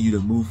continue to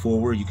move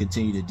forward. You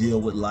continue to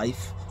deal with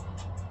life.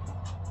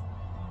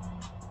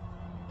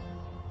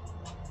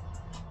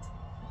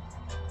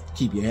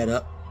 Keep your head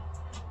up.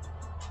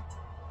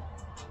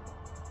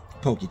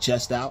 Poke your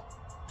chest out,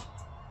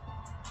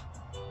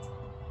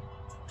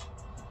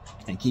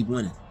 and keep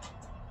winning.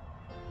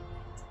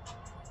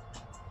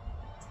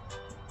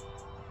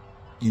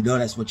 You know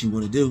that's what you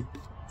want to do.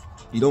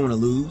 You don't want to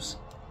lose.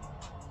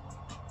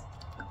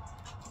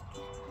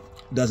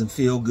 Doesn't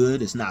feel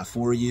good. It's not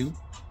for you.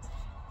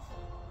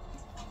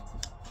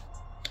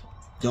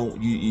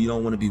 You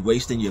don't want to be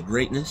wasting your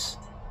greatness.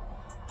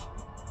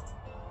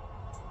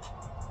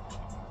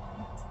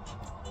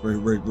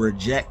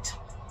 Reject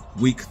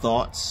weak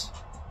thoughts.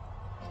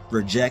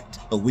 Reject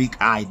a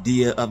weak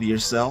idea of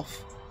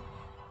yourself.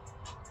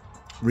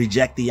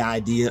 Reject the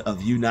idea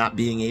of you not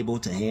being able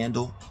to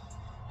handle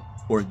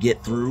or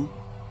get through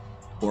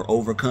or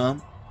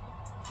overcome.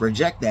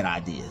 Reject that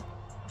idea.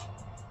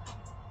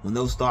 When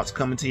those thoughts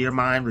come into your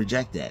mind,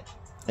 reject that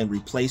and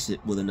replace it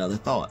with another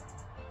thought.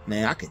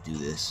 Man, I could do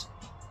this.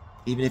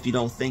 Even if you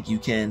don't think you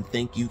can,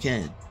 think you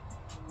can.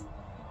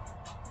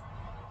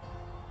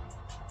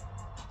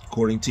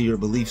 According to your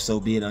belief, so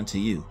be it unto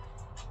you.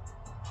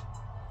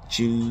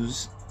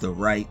 Choose the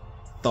right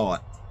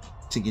thought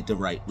to get the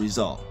right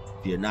result.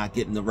 If you're not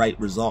getting the right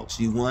results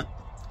you want,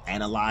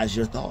 analyze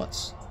your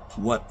thoughts.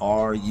 What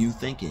are you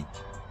thinking?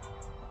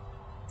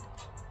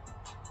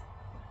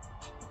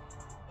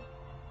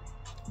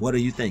 What are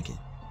you thinking?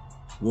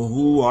 Well,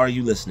 who are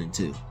you listening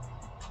to?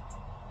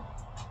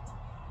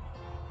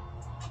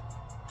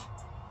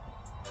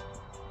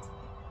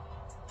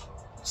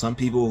 Some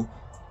people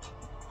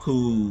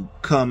who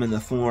come in the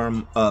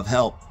form of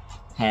help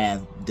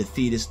have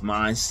defeatist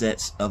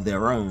mindsets of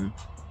their own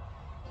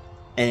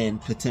and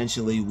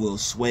potentially will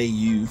sway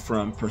you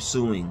from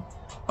pursuing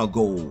a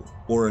goal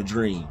or a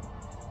dream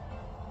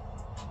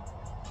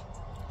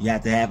You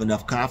have to have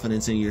enough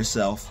confidence in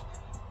yourself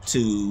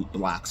to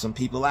block some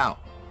people out.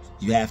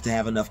 You have to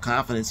have enough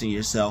confidence in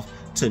yourself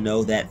to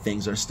know that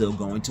things are still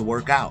going to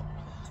work out.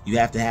 You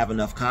have to have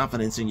enough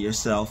confidence in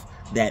yourself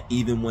that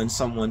even when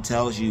someone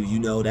tells you, you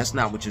know, that's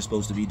not what you're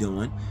supposed to be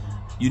doing,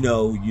 you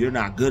know, you're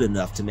not good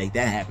enough to make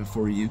that happen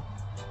for you.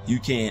 You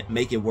can't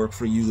make it work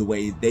for you the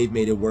way they've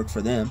made it work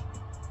for them.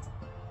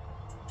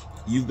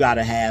 You've got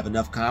to have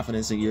enough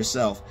confidence in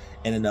yourself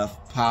and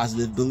enough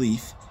positive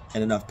belief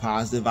and enough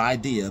positive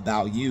idea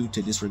about you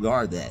to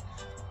disregard that,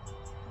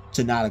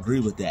 to not agree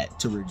with that,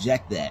 to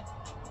reject that.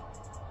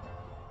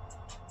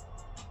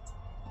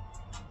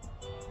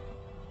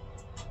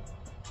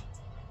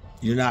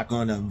 You're not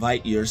going to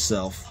invite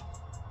yourself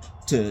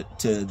to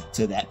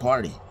that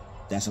party.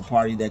 That's a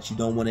party that you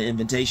don't want an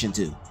invitation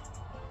to.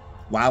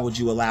 Why would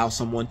you allow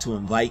someone to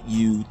invite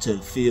you to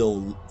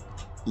feel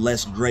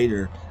less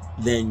greater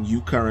than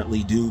you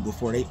currently do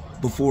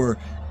before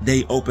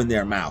they open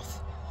their mouth?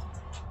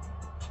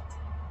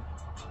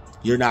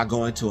 You're not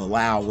going to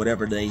allow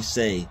whatever they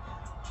say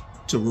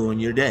to ruin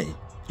your day.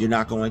 You're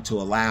not going to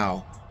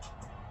allow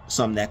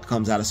something that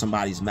comes out of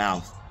somebody's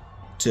mouth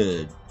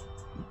to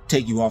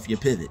take you off your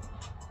pivot.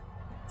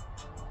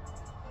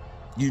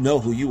 You know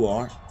who you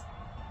are.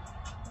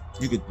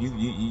 You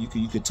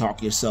could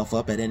talk yourself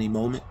up at any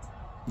moment.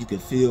 You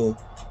could feel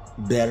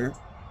better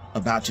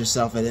about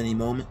yourself at any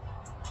moment.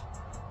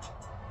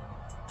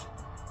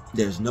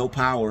 There's no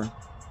power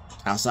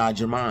outside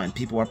your mind.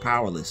 People are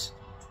powerless.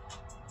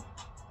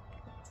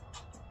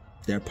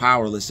 They're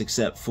powerless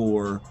except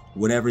for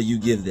whatever you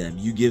give them.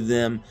 You give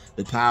them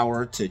the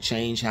power to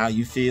change how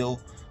you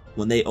feel.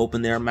 When they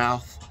open their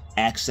mouth,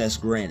 access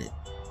granted.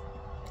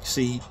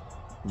 See,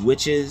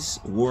 witches,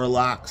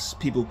 warlocks,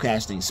 people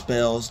casting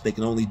spells, they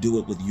can only do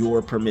it with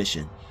your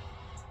permission.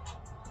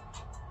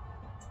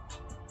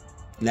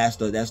 And that's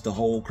the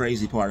whole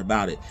crazy part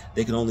about it.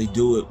 They can only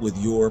do it with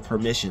your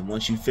permission.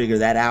 Once you figure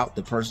that out,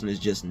 the person is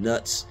just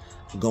nuts,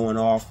 going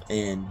off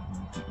and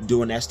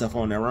doing that stuff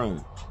on their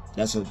own.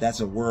 That's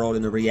a world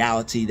and a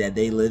reality that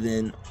they live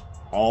in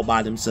all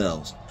by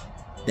themselves,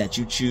 that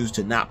you choose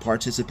to not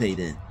participate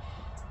in.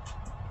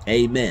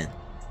 Amen.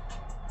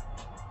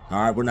 All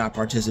right, we're not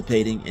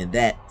participating in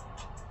that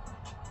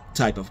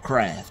type of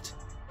craft,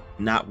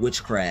 not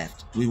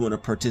witchcraft. We want to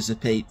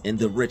participate in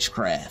the rich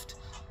craft,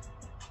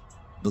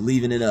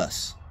 believing in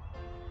us.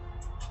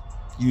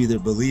 You either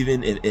believe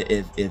in,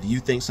 if you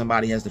think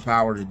somebody has the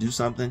power to do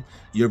something,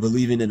 you're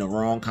believing in the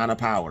wrong kind of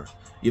power.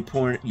 You're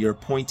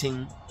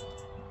pointing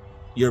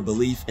your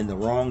belief in the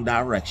wrong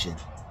direction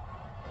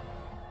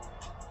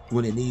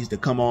when it needs to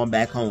come on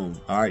back home.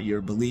 All right, your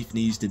belief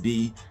needs to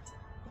be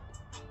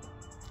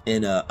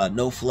in a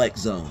no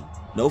flex zone.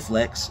 No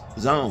flex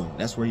zone.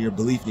 That's where your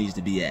belief needs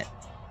to be at.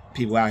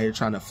 People out here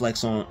trying to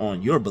flex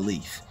on your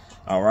belief.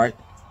 All right,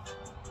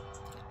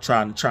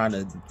 trying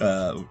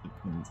to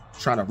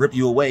rip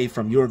you away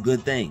from your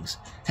good things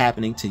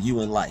happening to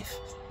you in life.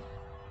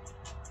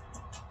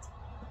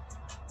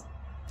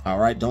 All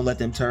right, don't let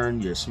them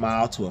turn your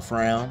smile to a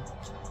frown.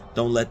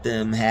 Don't let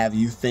them have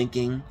you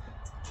thinking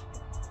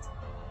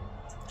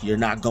you're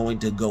not going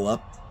to go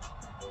up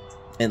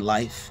in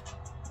life.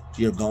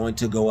 You're going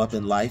to go up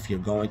in life. You're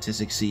going to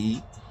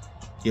succeed.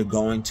 You're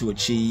going to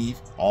achieve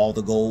all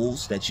the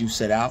goals that you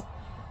set out.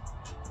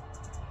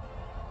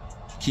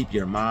 Keep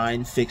your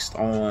mind fixed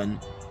on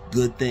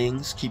good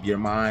things. Keep your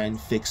mind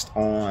fixed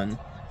on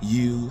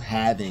you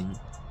having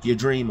your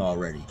dream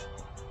already.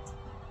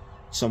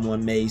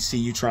 Someone may see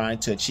you trying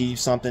to achieve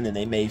something and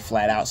they may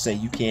flat out say,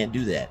 you can't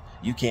do that.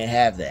 You can't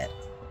have that.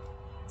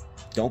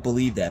 Don't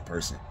believe that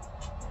person.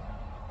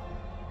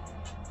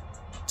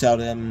 Tell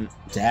them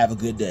to have a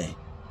good day.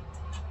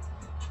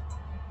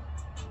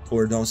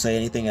 Or don't say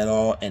anything at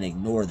all and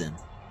ignore them.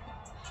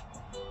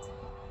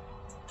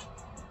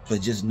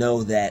 But just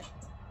know that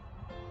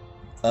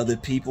other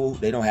people,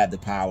 they don't have the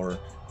power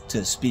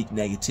to speak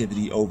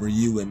negativity over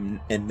you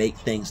and make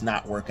things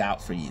not work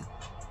out for you.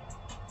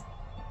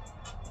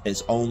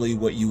 It's only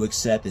what you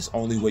accept. It's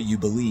only what you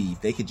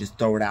believe. They could just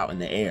throw it out in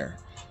the air.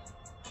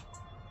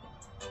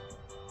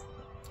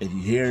 If you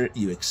hear it,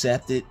 you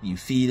accept it, you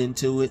feed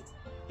into it,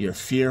 you're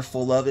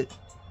fearful of it.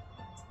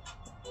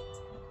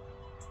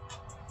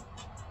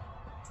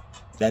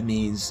 That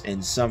means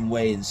in some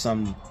way, in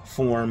some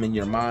form in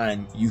your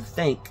mind, you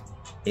think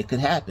it could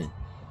happen.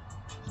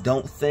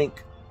 Don't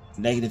think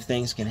negative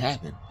things can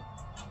happen.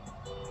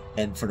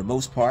 And for the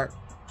most part,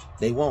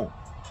 they won't.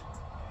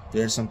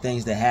 There's some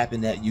things that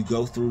happen that you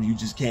go through, you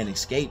just can't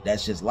escape.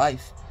 That's just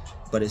life.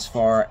 But as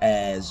far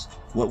as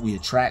what we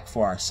attract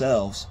for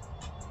ourselves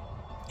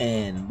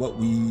and what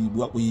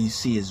we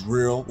see as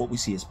real, what we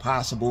see as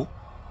possible,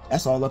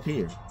 that's all up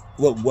here.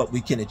 What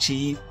we can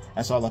achieve,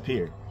 that's all up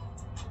here.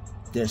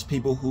 There's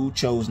people who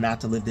chose not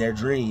to live their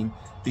dream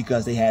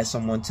because they had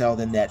someone tell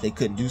them that they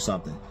couldn't do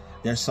something.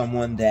 There's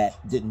someone that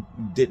didn't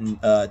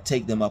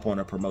take them up on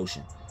a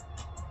promotion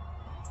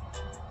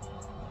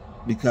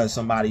because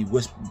somebody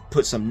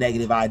put some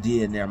negative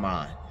idea in their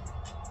mind.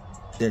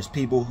 There's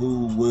people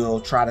who will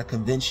try to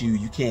convince you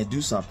you can't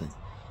do something.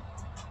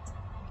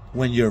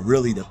 when you're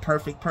really the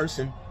perfect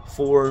person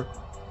for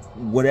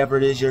whatever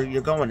it is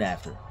you're going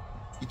after.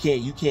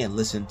 You can't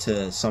listen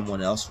to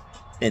someone else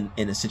in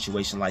a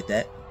situation like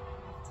that.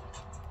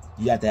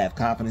 You have to have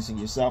confidence in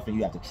yourself, and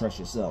you have to trust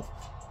yourself.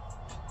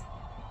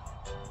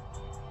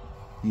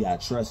 You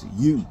gotta trust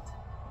you.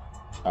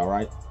 All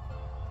right?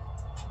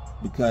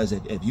 Because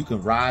if you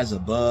can rise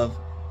above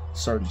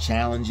certain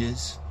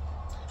challenges,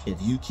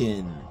 if you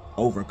can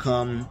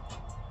overcome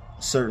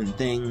certain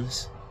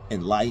things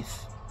in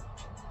life,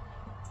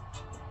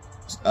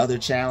 other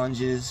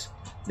challenges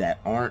that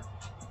aren't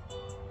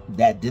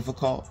that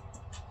difficult,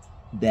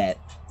 that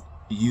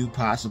you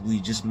possibly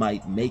just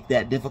might make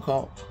that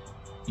difficult,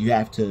 you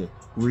have to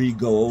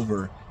re-go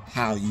over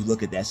how you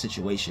look at that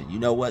situation. You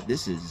know what?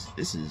 This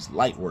is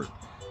light work.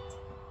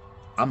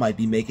 I might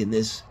be making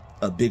this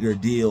a bigger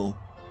deal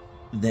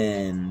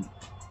than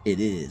it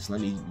is.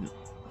 Let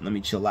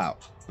me chill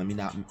out. Let me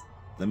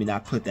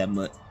not put that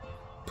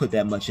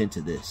much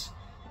into this.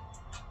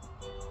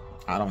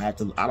 I don't have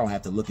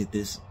to look at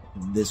this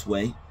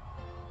way.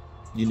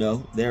 You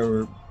know,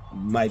 there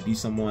might be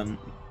someone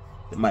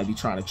that might be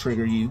trying to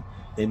trigger you.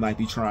 They might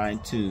be trying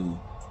to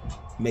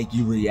make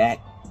you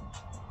react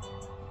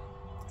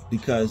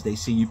because they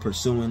see you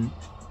pursuing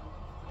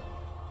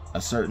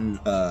a certain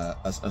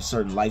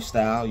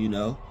lifestyle, you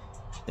know,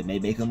 that may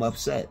make them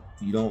upset.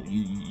 You don't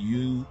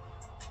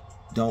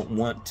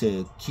want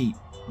to keep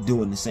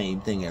doing the same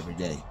thing every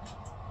day.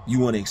 You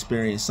want to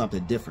experience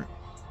something different.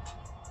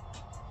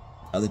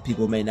 Other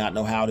people may not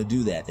know how to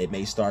do that. They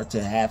may start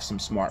to have some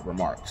smart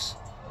remarks.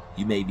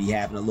 You may be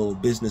having a little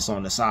business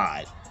on the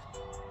side.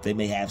 They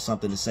may have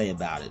something to say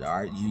about it. All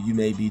right, you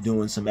may be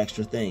doing some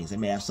extra things. They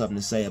may have something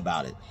to say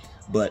about it,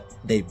 but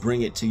they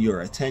bring it to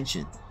your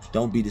attention.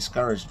 Don't be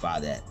discouraged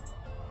by that.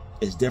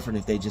 It's different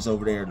if they just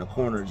over there in the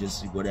corner,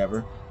 just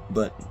whatever,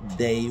 but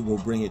they will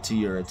bring it to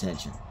your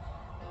attention,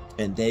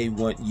 and they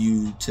want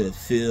you to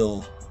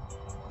feel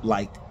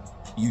like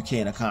you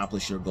can't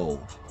accomplish your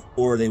goal,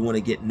 or they want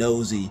to get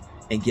nosy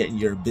and get in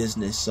your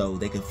business so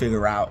they can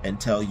figure out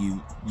and tell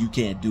you you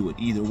can't do it.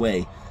 Either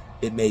way,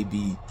 it may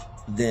be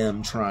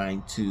them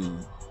trying to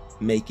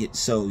make it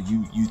so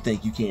you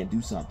think you can't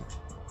do something.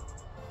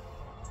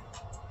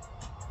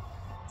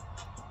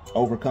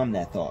 Overcome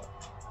that thought.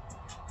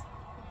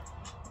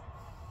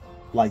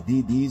 Like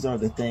these are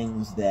the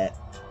things that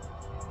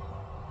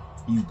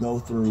you go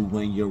through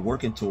when you're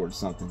working towards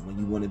something, when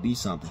you want to be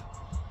something.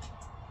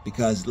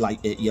 Because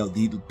like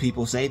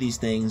people say these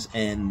things,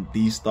 and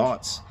these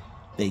thoughts,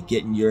 they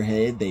get in your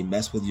head, they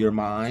mess with your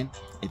mind.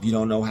 If you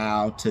don't know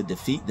how to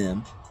defeat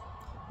them,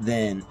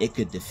 then it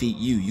could defeat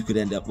you. You could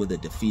end up with a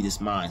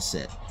defeatist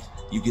mindset.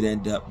 You could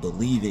end up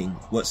believing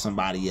what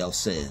somebody else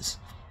says,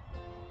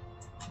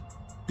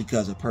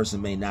 because a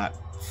person may not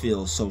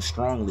feel so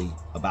strongly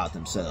about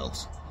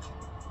themselves.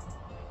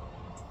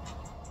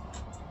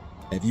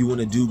 If you want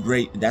to do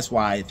great, that's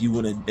why if you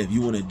want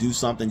to do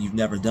something you've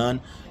never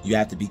done, you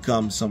have to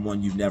become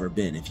someone you've never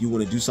been. If you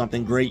want to do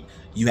something great,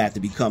 you have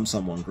to become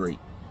someone great.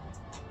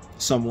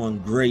 Someone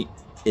great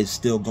is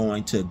still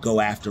going to go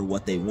after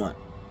what they want.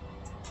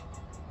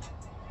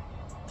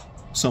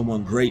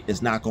 Someone great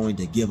is not going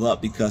to give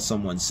up because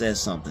someone says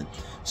something.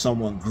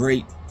 Someone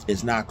great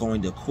is not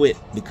going to quit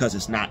because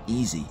it's not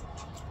easy.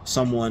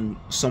 Someone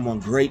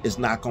great is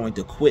not going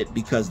to quit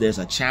because there's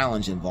a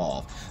challenge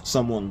involved.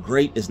 Someone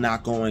great is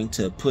not going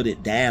to put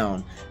it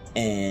down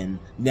and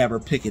never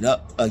pick it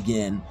up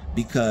again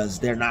because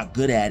they're not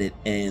good at it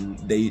and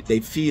they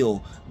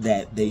feel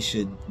that they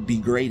should be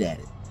great at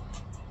it.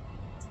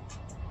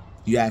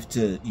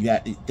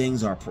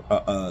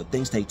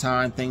 Things take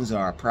time. Things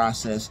are a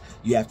process.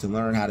 You have to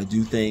learn how to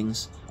do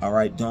things. All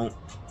right.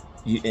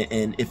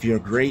 And if you're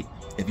great,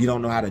 if you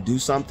don't know how to do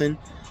something,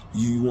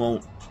 you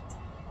won't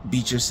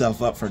beat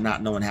yourself up for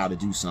not knowing how to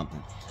do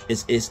something.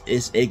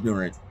 It's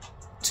ignorant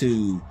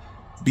to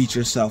beat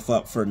yourself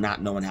up for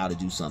not knowing how to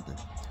do something.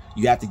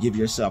 You have to give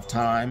yourself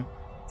time.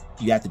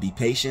 You have to be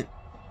patient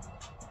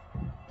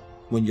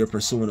when you're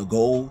pursuing a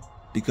goal,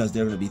 because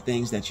there are going to be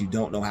things that you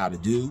don't know how to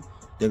do.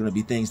 There are going to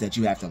be things that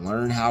you have to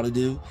learn how to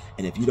do.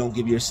 And if you don't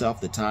give yourself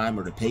the time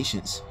or the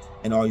patience,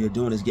 and all you're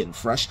doing is getting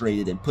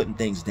frustrated and putting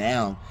things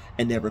down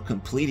and never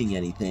completing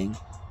anything,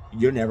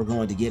 you're never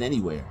going to get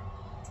anywhere.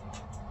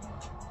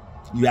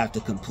 You have to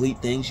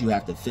complete things. You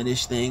have to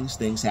finish things.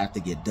 Things have to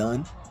get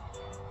done.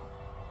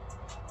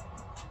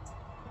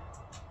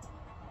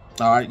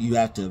 All right. You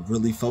have to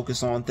really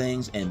focus on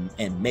things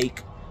and make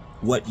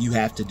what you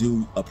have to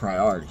do a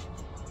priority.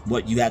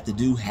 What you have to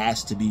do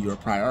has to be your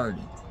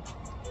priority.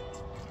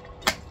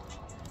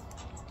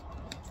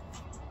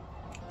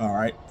 All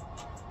right.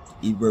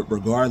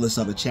 Regardless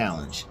of a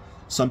challenge.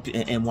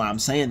 And why I'm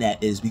saying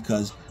that is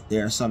because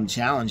there are some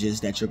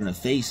challenges that you're going to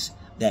face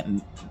that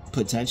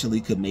potentially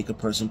could make a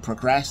person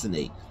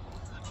procrastinate.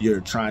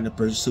 You're trying to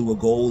pursue a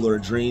goal or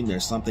a dream.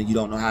 There's something you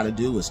don't know how to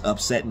do. It's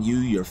upsetting you.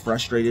 You're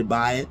frustrated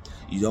by it.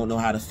 You don't know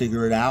how to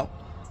figure it out.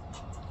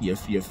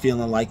 You're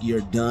feeling like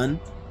you're done.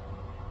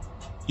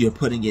 You're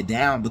putting it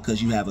down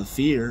because you have a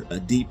fear, a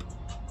deep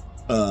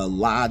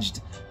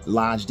lodged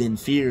in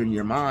fear in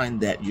your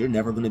mind that you're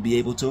never going to be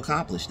able to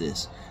accomplish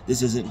this.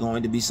 This isn't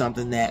going to be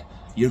something that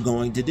you're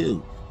going to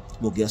do.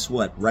 Well, guess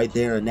what? Right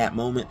there in that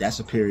moment, that's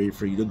a period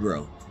for you to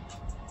grow.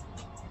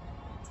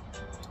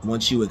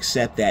 Once you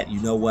accept that, you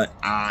know what?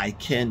 I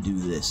can do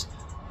this.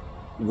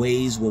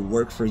 Ways will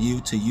work for you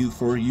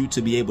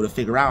to be able to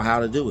figure out how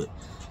to do it.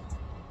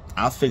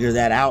 I'll figure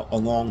that out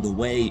along the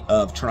way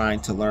of trying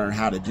to learn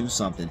how to do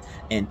something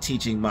and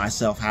teaching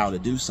myself how to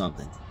do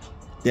something.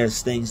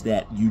 There's things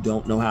that you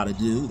don't know how to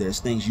do.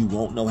 There's things you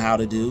won't know how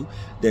to do.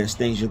 There's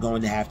things you're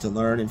going to have to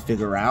learn and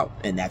figure out,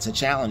 and that's a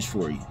challenge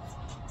for you.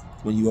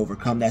 When you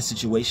overcome that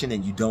situation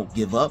and you don't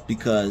give up,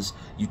 because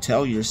you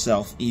tell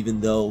yourself, even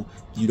though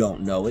you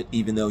don't know it,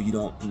 even though you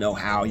don't know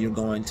how you're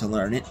going to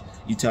learn it,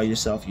 you tell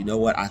yourself, you know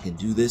what, I can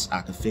do this,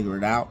 I can figure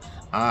it out,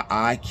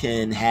 I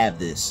can have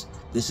this.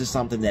 This is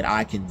something that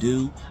I can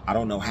do. I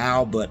don't know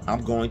how, but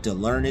I'm going to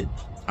learn it.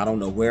 I don't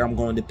know where I'm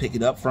going to pick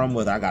it up from,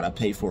 whether I got to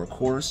pay for a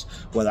course,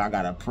 whether I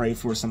got to pray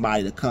for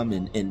somebody to come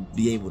and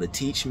be able to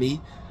teach me,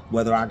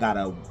 whether I got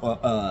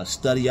to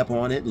study up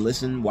on it,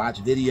 listen,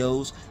 watch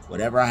videos,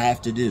 whatever I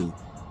have to do.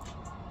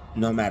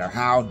 No matter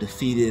how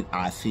defeated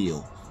I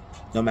feel,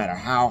 no matter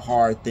how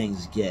hard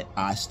things get,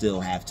 I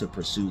still have to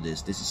pursue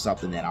this. This is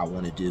something that I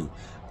want to do.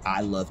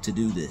 I love to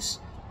do this.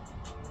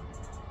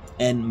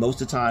 And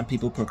most of the time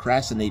people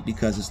procrastinate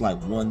because it's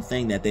like one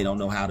thing that they don't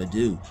know how to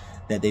do,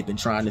 that they've been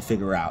trying to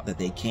figure out, that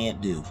they can't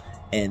do,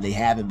 and they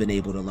haven't been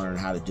able to learn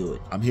how to do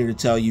it. I'm here to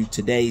tell you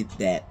today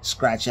that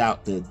scratch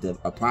out the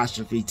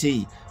apostrophe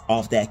T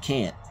off that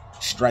can't.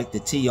 Strike the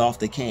T off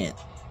the can't,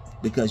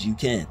 because you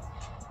can.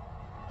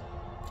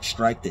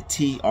 Strike the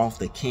T off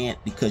the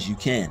can't, because you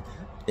can.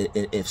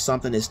 If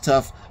something is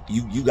tough,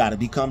 you got to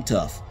become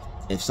tough.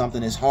 If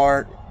something is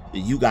hard,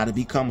 you got to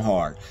become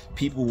hard.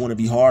 People want to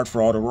be hard for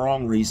all the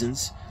wrong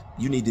reasons.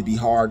 You need to be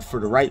hard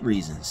for the right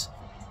reasons.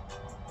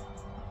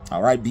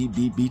 All right,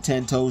 be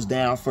 10 toes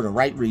down for the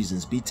right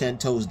reasons. Be 10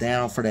 toes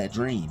down for that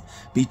dream.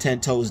 Be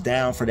 10 toes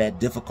down for that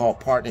difficult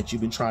part that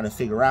you've been trying to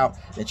figure out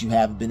that you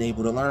haven't been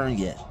able to learn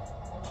yet.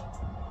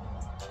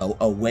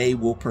 A way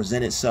will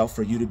present itself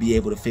for you to be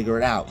able to figure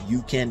it out.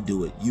 You can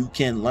do it. You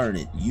can learn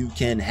it. You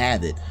can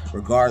have it,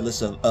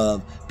 regardless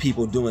of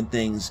people doing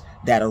things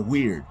that are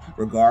weird,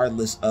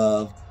 regardless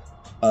of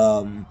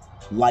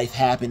life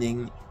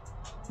happening,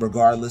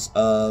 regardless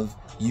of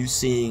you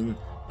seeing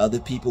other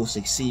people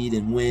succeed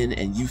and win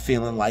and you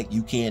feeling like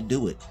you can't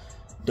do it.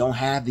 Don't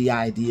have the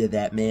idea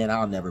that, man,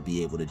 I'll never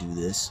be able to do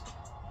this.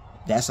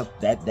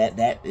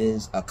 That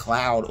is a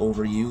cloud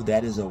over you.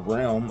 That is a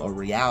realm, a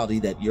reality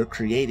that you're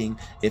creating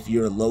if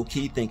you're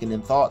low-key thinking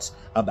in thoughts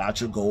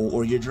about your goal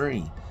or your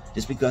dream.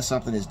 Just because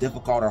something is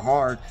difficult or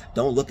hard,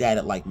 don't look at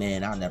it like,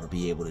 man, I'll never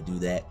be able to do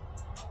that.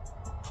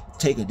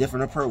 Take a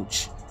different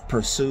approach.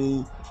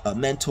 Pursue a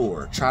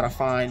mentor. Try to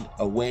find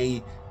a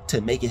way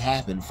to make it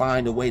happen.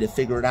 Find a way to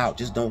figure it out.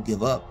 Just don't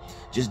give up.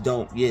 Just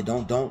don't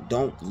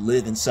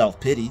live in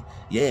self-pity.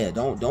 Yeah,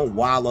 don't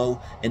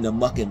wallow in the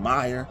muck and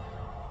mire.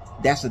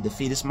 That's a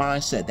defeatist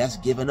mindset. That's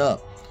giving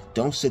up.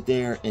 Don't sit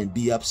there and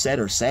be upset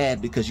or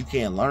sad because you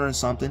can't learn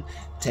something.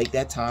 Take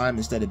that time,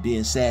 instead of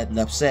being sad and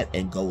upset,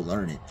 and go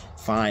learn it.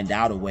 Find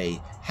out a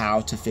way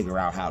how to figure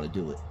out how to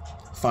do it.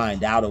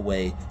 Find out a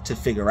way to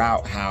figure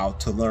out how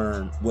to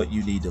learn what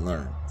you need to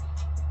learn.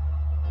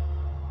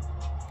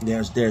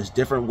 There's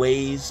different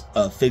ways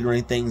of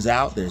figuring things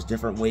out. There's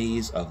different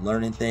ways of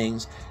learning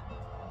things.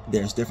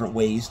 There's different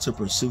ways to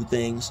pursue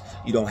things.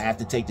 You don't have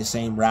to take the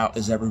same route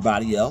as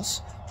everybody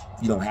else.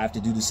 You don't have to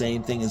do the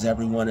same thing as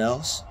everyone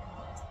else.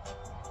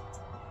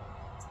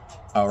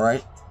 All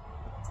right.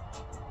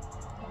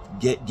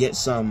 Get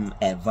some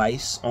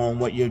advice on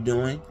what you're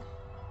doing.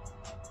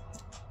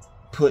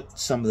 Put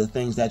some of the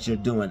things that you're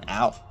doing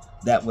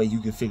out. That way you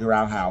can figure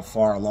out how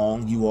far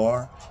along you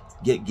are.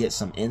 Get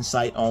some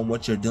insight on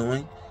what you're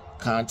doing.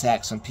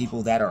 Contact some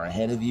people that are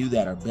ahead of you,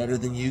 that are better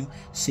than you.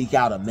 Seek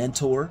out a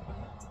mentor.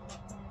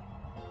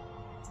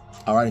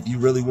 All right, if you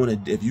really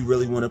want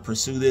to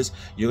pursue this,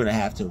 you're going to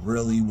have to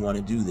really want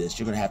to do this.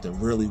 You're going to have to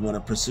really want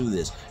to pursue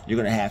this. You're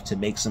going to have to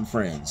make some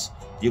friends.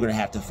 You're going to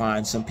have to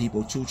find some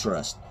people to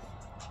trust,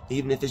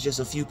 even if it's just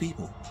a few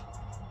people.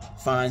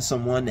 Find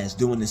someone that's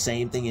doing the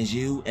same thing as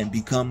you and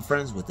become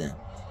friends with them.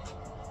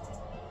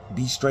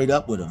 Be straight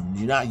up with them.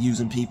 You're not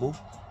using people.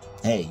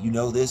 Hey, you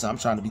know this? I'm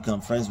trying to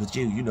become friends with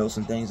you. You know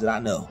some things that I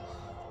know.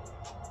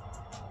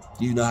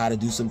 You know how to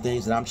do some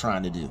things that I'm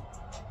trying to do.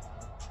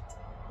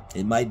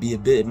 It might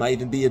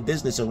even be a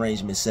business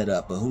arrangement set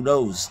up, but who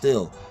knows?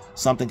 Still,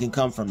 something can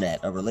come from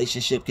that. A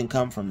relationship can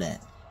come from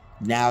that.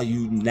 Now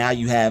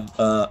you have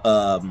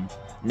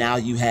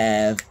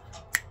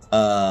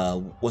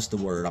what's the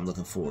word I'm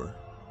looking for?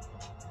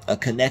 A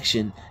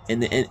connection in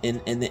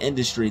the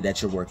industry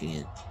that you're working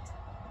in.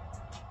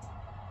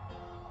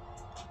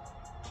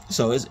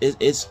 So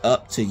it's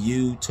up to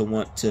you to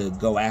want to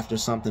go after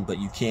something, but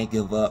you can't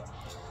give up.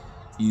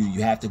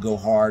 You have to go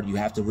hard. You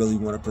have to really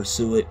want to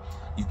pursue it.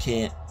 You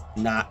can't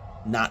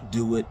not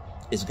do it.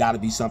 It's got to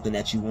be something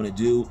that you want to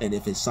do. And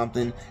if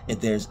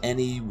there's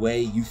any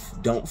way you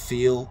don't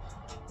feel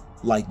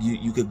like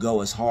you could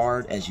go as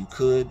hard as you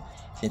could.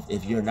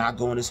 If you're not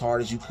going as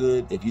hard as you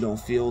could, if you don't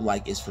feel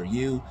like it's for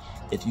you,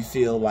 if you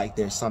feel like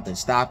there's something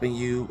stopping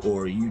you,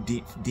 or you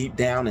deep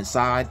down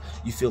inside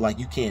you feel like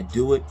you can't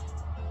do it,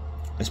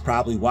 it's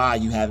probably why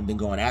you haven't been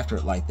going after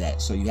it like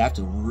that. So you have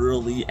to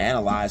really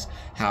analyze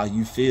how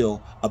you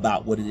feel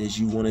about what it is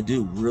you want to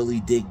do. Really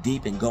dig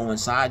deep and go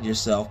inside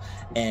yourself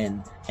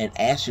and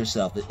ask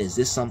yourself, is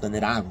this something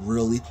that I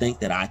really think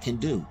that I can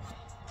do?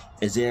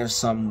 Is there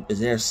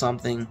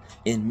something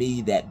in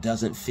me that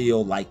doesn't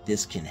feel like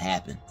this can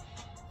happen?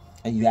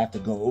 And you have to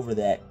go over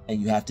that,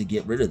 and you have to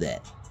get rid of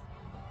that.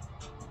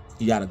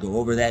 You got to go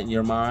over that in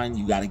your mind.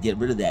 You got to get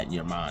rid of that in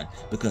your mind,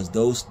 because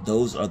those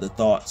are the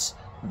thoughts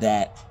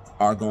that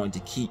are going to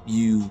keep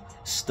you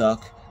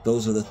stuck.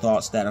 Those are the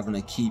thoughts that are going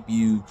to keep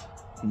you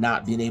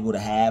not being able to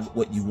have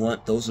what you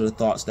want. Those are the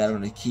thoughts that are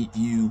going to keep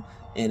you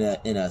in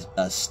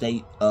a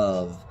state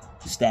of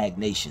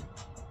stagnation.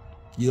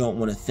 You don't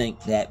want to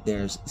think that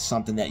there's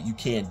something that you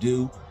can't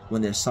do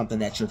when there's something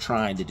that you're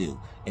trying to do.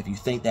 If you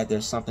think that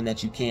there's something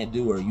that you can't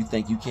do, or you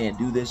think you can't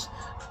do this,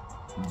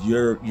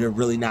 you're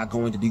really not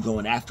going to be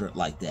going after it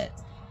like that.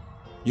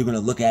 You're going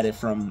to look at it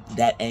from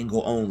that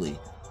angle only.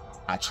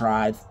 I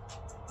tried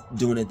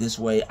doing it this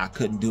way, I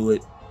couldn't do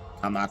it.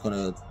 I'm not going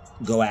to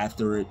go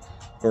after it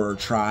or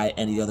try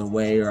any other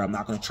way, or I'm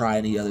not going to try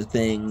any other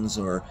things,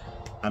 or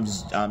I'm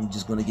just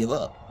going to give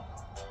up.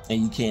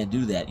 And you can't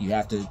do that. You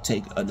have to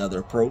take another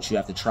approach. You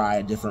have to try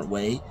a different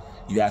way.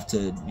 You have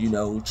to,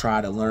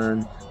 try to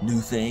learn new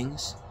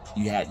things.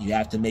 You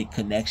have to make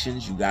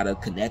connections. You got to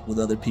connect with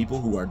other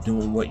people who are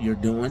doing what you're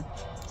doing,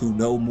 who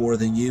know more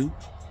than you.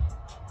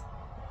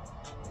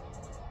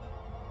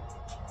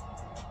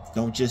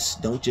 Don't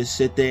just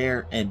sit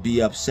there and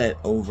be upset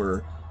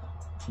over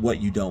what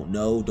you don't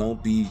know.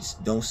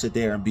 Don't sit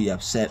there and be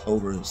upset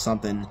over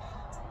something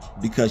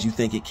because you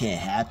think it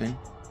can't happen.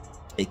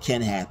 It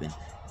can happen.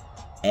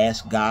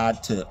 Ask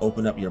God to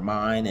open up your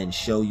mind and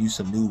show you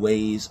some new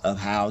ways of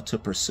how to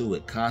pursue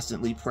it.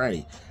 Constantly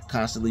pray.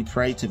 Constantly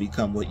pray to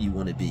become what you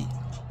want to be.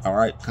 All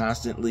right?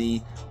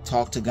 Constantly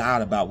talk to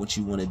God about what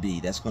you want to be.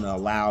 That's going to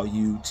allow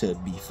you to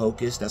be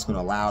focused. That's going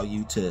to allow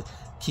you to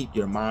keep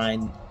your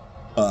mind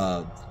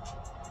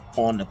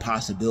on the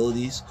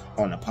possibilities,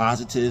 on the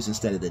positives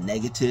instead of the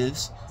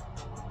negatives.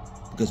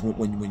 Because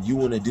when you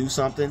want to do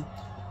something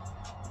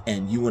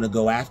and you want to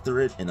go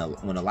after it, and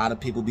when a lot of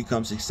people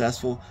become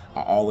successful,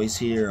 I always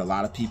hear a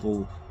lot of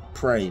people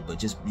pray, but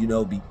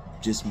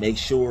just make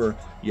sure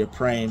you're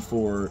praying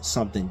for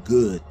something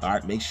good. All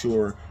right, make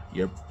sure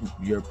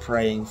you're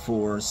praying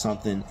for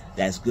something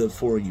that's good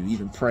for you.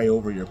 Even pray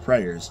over your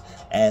prayers.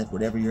 As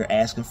whatever you're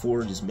asking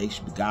for, just make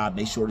sure, God,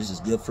 make sure this is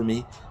good for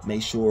me.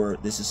 Make sure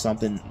this is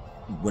something,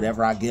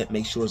 whatever I get,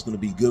 make sure it's going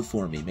to be good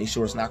for me. Make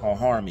sure it's not going to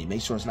harm me.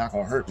 Make sure it's not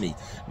going to hurt me.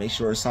 Make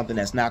sure it's something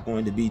that's not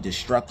going to be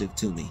destructive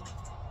to me.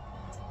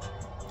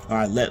 All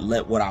right,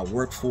 let what I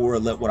work for,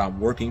 let what I'm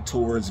working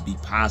towards be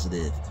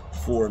positive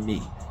for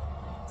me.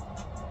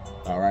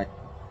 All right.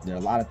 There are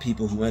a lot of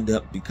people who end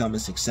up becoming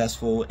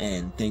successful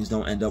and things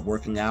don't end up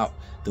working out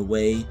the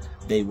way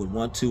they would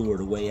want to, or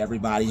the way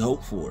everybody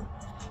hoped for.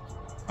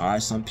 All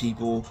right. Some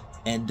people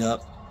end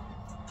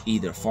up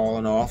either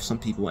falling off. Some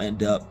people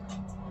end up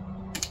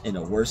in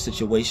a worse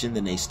situation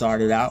than they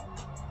started out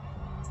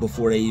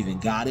before they even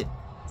got it.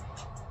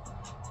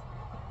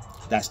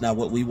 That's not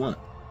what we want.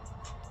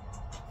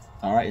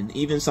 All right. And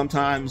even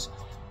sometimes,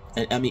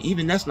 I mean,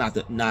 even that's not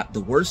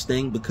the worst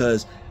thing,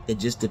 because it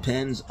just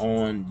depends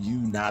on you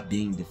not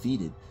being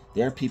defeated.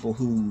 There are people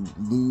who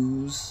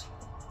lose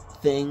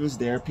things.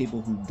 There are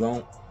people who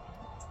don't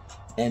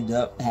end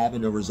up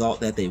having the result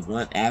that they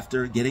want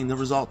after getting the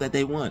result that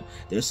they want.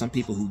 There's some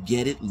people who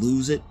get it,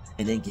 lose it,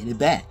 and then get it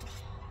back.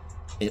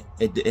 And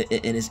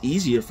it's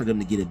easier for them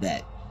to get it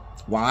back.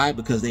 Why?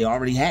 Because they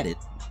already had it.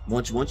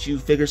 Once you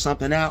figure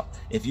something out,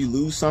 if you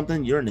lose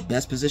something, you're in the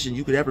best position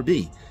you could ever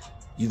be.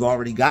 You've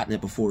already gotten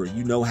it before.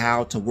 You know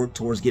how to work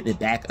towards getting it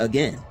back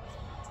again.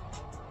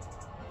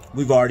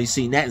 We've already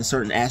seen that in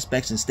certain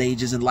aspects and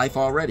stages in life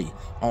already,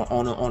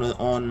 on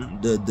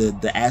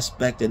the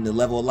aspect and the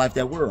level of life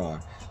that we're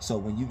on. So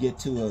when you get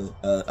to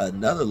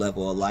another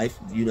level of life,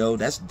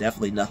 that's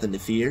definitely nothing to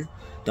fear.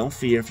 Don't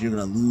fear if you're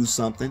going to lose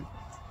something.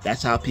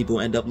 That's how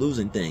people end up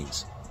losing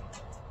things.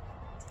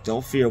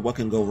 Don't fear what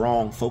can go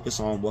wrong.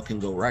 Focus on what can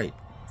go right.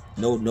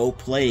 No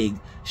plague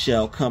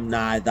shall come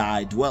nigh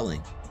thy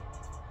dwelling.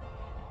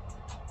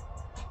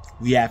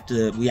 We have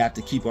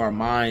to keep our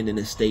mind in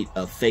a state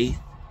of faith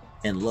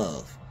and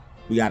love.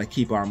 We got to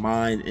keep our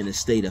mind in a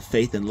state of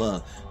faith and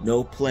love.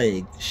 No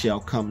plague shall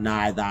come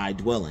nigh thy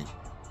dwelling.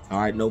 All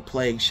right, no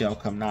plague shall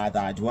come nigh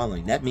thy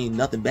dwelling. That means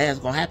nothing bad is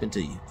going to happen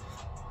to you.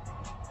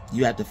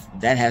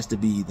 That has to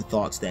be the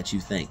thoughts that you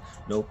think.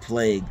 No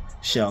plague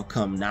shall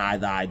come nigh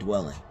thy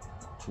dwelling.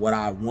 What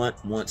I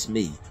want wants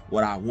me.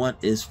 What I want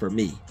is for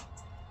me.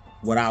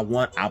 What I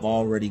want, I've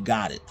already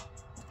got it.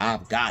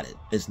 I've got it.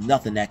 There's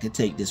nothing that can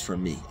take this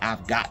from me.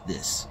 I've got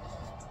this.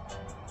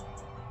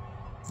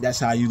 That's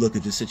how you look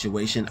at the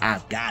situation.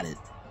 I've got it.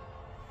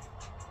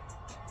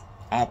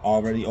 I've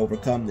already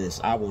overcome this.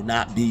 I will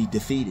not be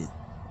defeated.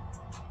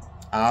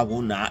 I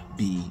will not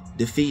be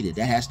defeated.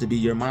 That has to be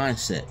your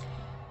mindset.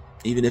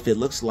 Even if it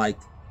looks like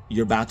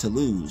you're about to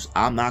lose,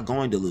 I'm not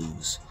going to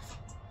lose.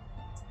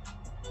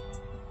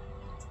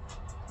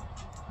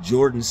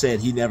 Jordan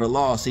said he never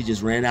lost. He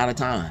just ran out of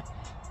time.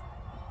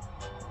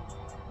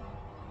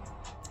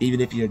 Even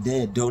if you're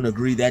dead, don't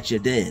agree that you're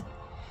dead.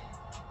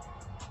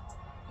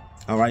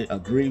 All right,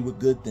 agree with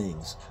good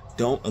things.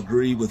 Don't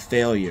agree with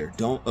failure.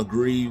 Don't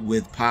agree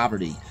with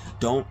poverty.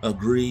 Don't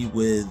agree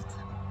with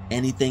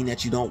anything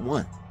that you don't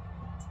want.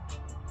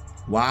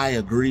 Why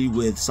agree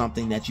with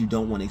something that you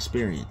don't want to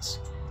experience?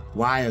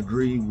 Why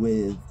agree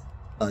with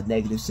a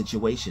negative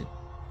situation?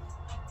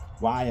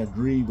 Why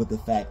agree with the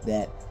fact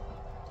that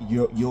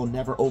you'll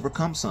never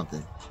overcome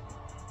something?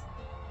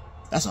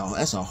 That's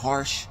a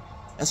harsh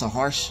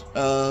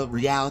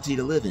reality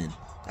to live in.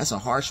 That's a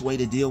harsh way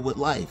to deal with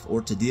life,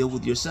 or to deal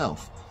with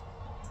yourself.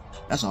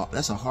 That's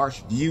a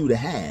harsh view to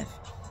have.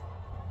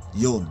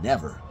 You'll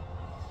never.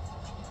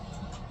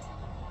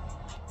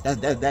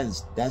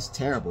 That's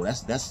terrible.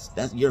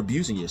 That's you're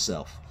abusing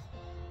yourself.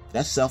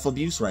 That's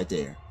self-abuse right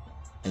there.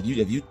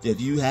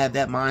 If you have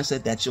that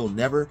mindset that you'll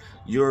never,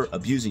 you're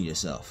abusing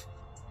yourself.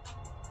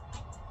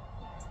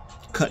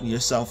 Cutting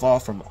yourself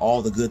off from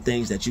all the good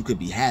things that you could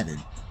be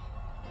having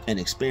and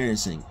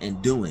experiencing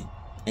and doing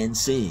and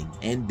seeing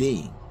and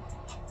being.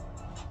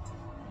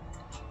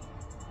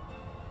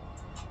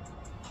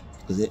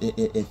 Because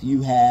if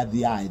you have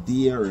the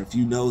idea, or if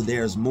you know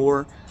there's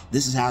more,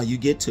 this is how you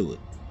get to it.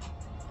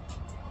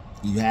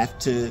 You have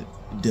to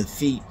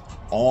defeat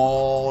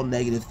all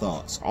negative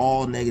thoughts,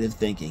 all negative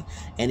thinking,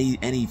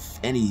 any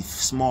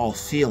small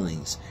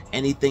feelings,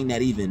 anything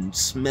that even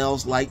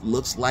smells like,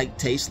 looks like,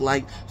 tastes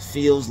like,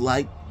 feels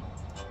like,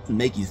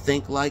 make you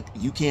think like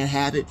you can't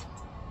have it.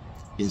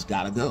 It's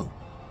gotta go.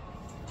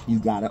 You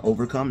gotta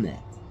overcome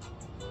that.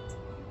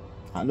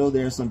 I know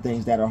there are some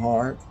things that are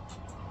hard.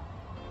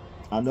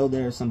 I know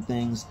there are some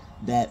things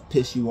that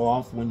piss you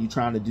off when you're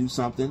trying to do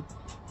something.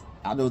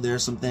 I know there are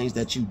some things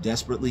that you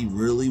desperately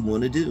really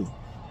want to do.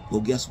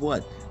 Well, guess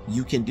what?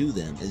 You can do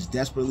them. As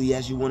desperately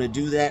as you want to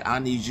do that, I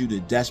need you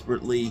to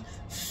desperately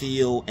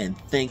feel and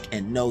think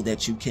and know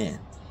that you can.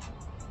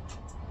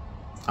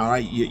 All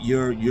right,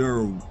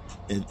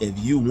 if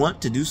you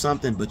want to do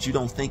something but you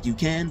don't think you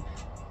can,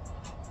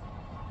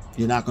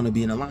 you're not going to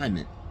be in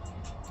alignment.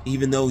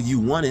 Even though you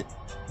want it,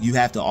 you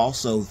have to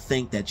also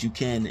think that you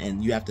can,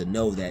 and you have to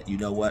know that, you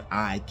know what,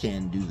 I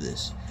can do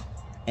this.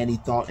 Any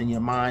thought in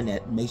your mind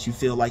that makes you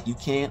feel like you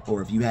can't,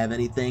 or if you have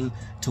anything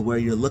to where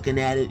you're looking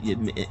at it,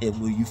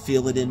 you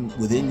feel it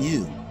within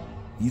you.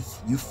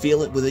 You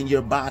feel it within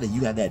your body.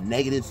 You have that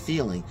negative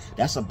feeling.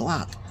 That's a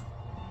block.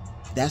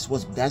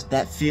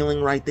 That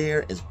feeling right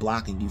there is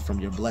blocking you from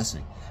your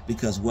blessing,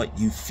 because what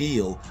you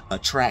feel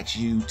attracts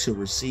you to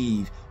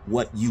receive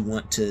what you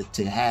want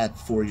to have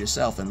for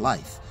yourself in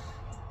life.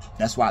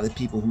 That's why the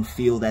people who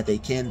feel that they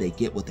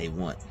get what they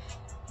want.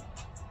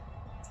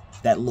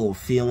 That little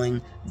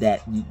feeling,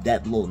 that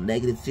little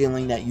negative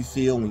feeling that you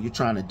feel when you're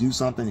trying to do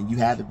something and you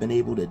haven't been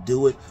able to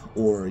do it,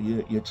 or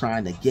you're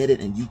trying to get it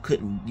and you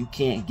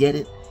can't get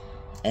it.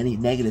 Any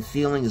negative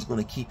feeling is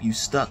going to keep you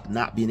stuck,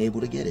 not being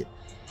able to get it.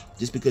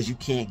 Just because you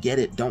can't get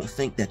it, don't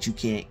think that you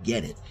can't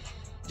get it.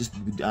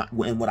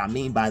 And what I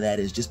mean by that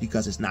is, just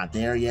because it's not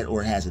there yet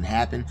or it hasn't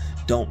happened,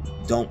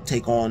 don't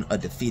take on a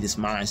defeatist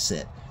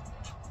mindset.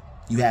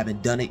 You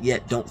haven't done it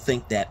yet. Don't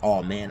think that,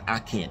 oh man, I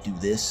can't do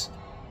this.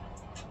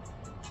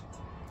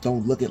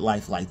 Don't look at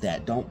life like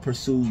that. Don't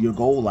pursue your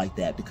goal like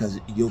that, because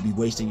you'll be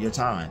wasting your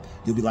time.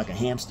 You'll be like a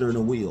hamster in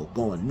a wheel,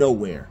 going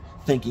nowhere,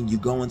 thinking you're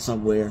going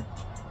somewhere,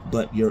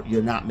 but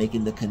you're not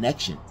making the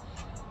connection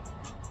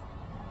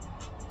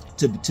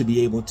to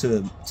be able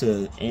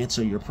to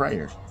answer your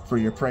prayer, for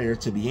your prayer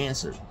to be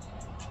answered.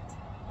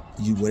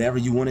 Whatever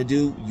you want to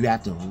do, you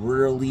have to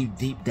really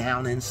deep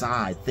down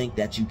inside think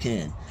that you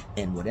can,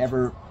 and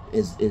whatever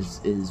is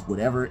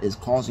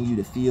causing you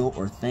to feel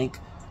or think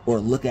or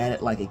look at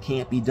it like it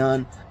can't be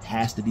done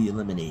has to be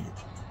eliminated.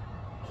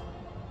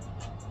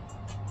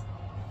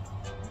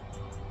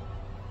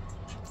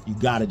 You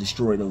got to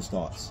destroy those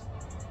thoughts.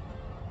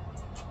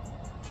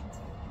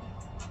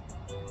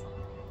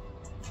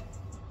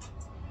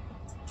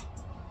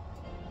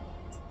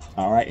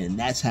 All right, and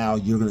that's how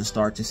you're going to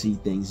start to see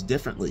things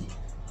differently.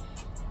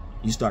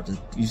 You start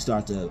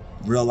to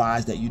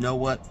realize that, you know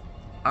what,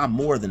 I'm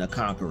more than a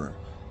conqueror.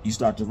 You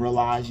start to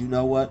realize, you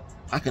know what,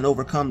 I can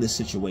overcome this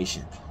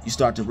situation. You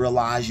start to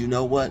realize, you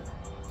know what,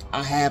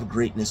 I have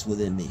greatness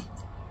within me.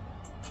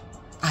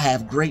 I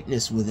have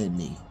greatness within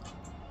me.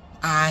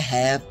 I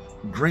have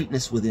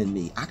greatness within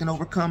me. I can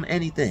overcome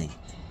anything.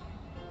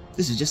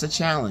 This is just a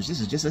challenge. This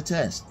is just a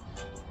test.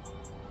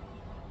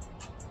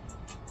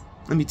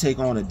 Let me take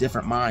on a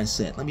different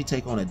mindset. Let me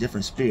take on a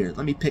different spirit.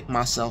 Let me pick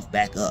myself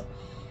back up.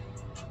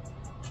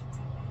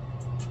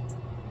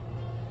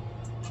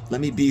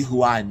 Let me be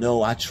who I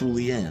know I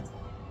truly am.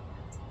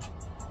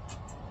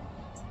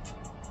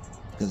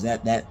 Because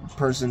that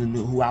person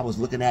who I was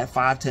looking at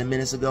 5-10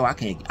 minutes ago, I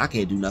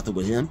can't do nothing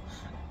with him.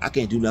 I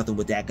can't do nothing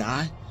with that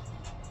guy.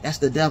 That's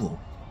the devil.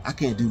 I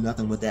can't do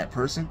nothing with that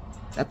person.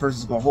 That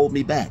person's gonna hold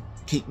me back,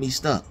 keep me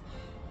stuck.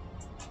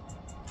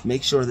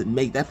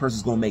 That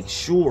person's gonna make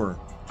sure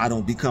I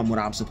don't become what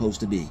I'm supposed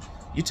to be.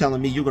 You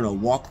telling me you're gonna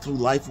walk through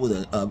life with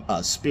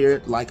a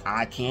spirit like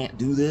I can't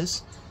do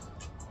this?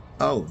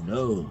 Oh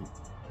no.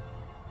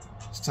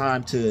 It's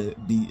time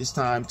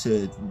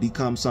to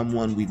become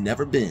someone we've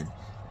never been.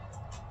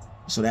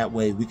 So that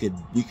way we could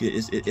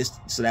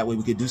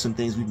do some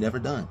things we've never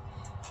done.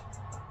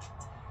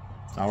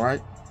 All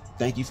right.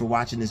 Thank you for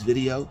watching this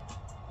video.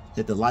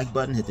 Hit the like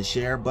button, hit the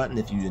share button.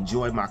 If you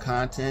enjoyed my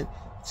content,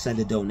 send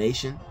a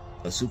donation,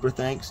 a super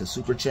thanks, a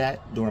super chat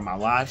during my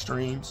live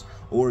streams,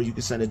 or you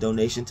can send a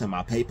donation to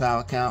my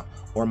PayPal account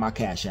or my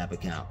Cash App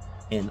account.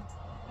 And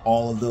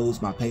all of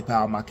those, my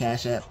PayPal, my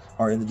Cash App,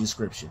 are in the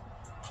description.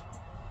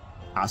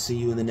 I'll see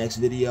you in the next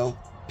video.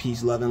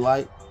 Peace, love, and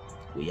light.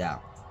 We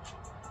out.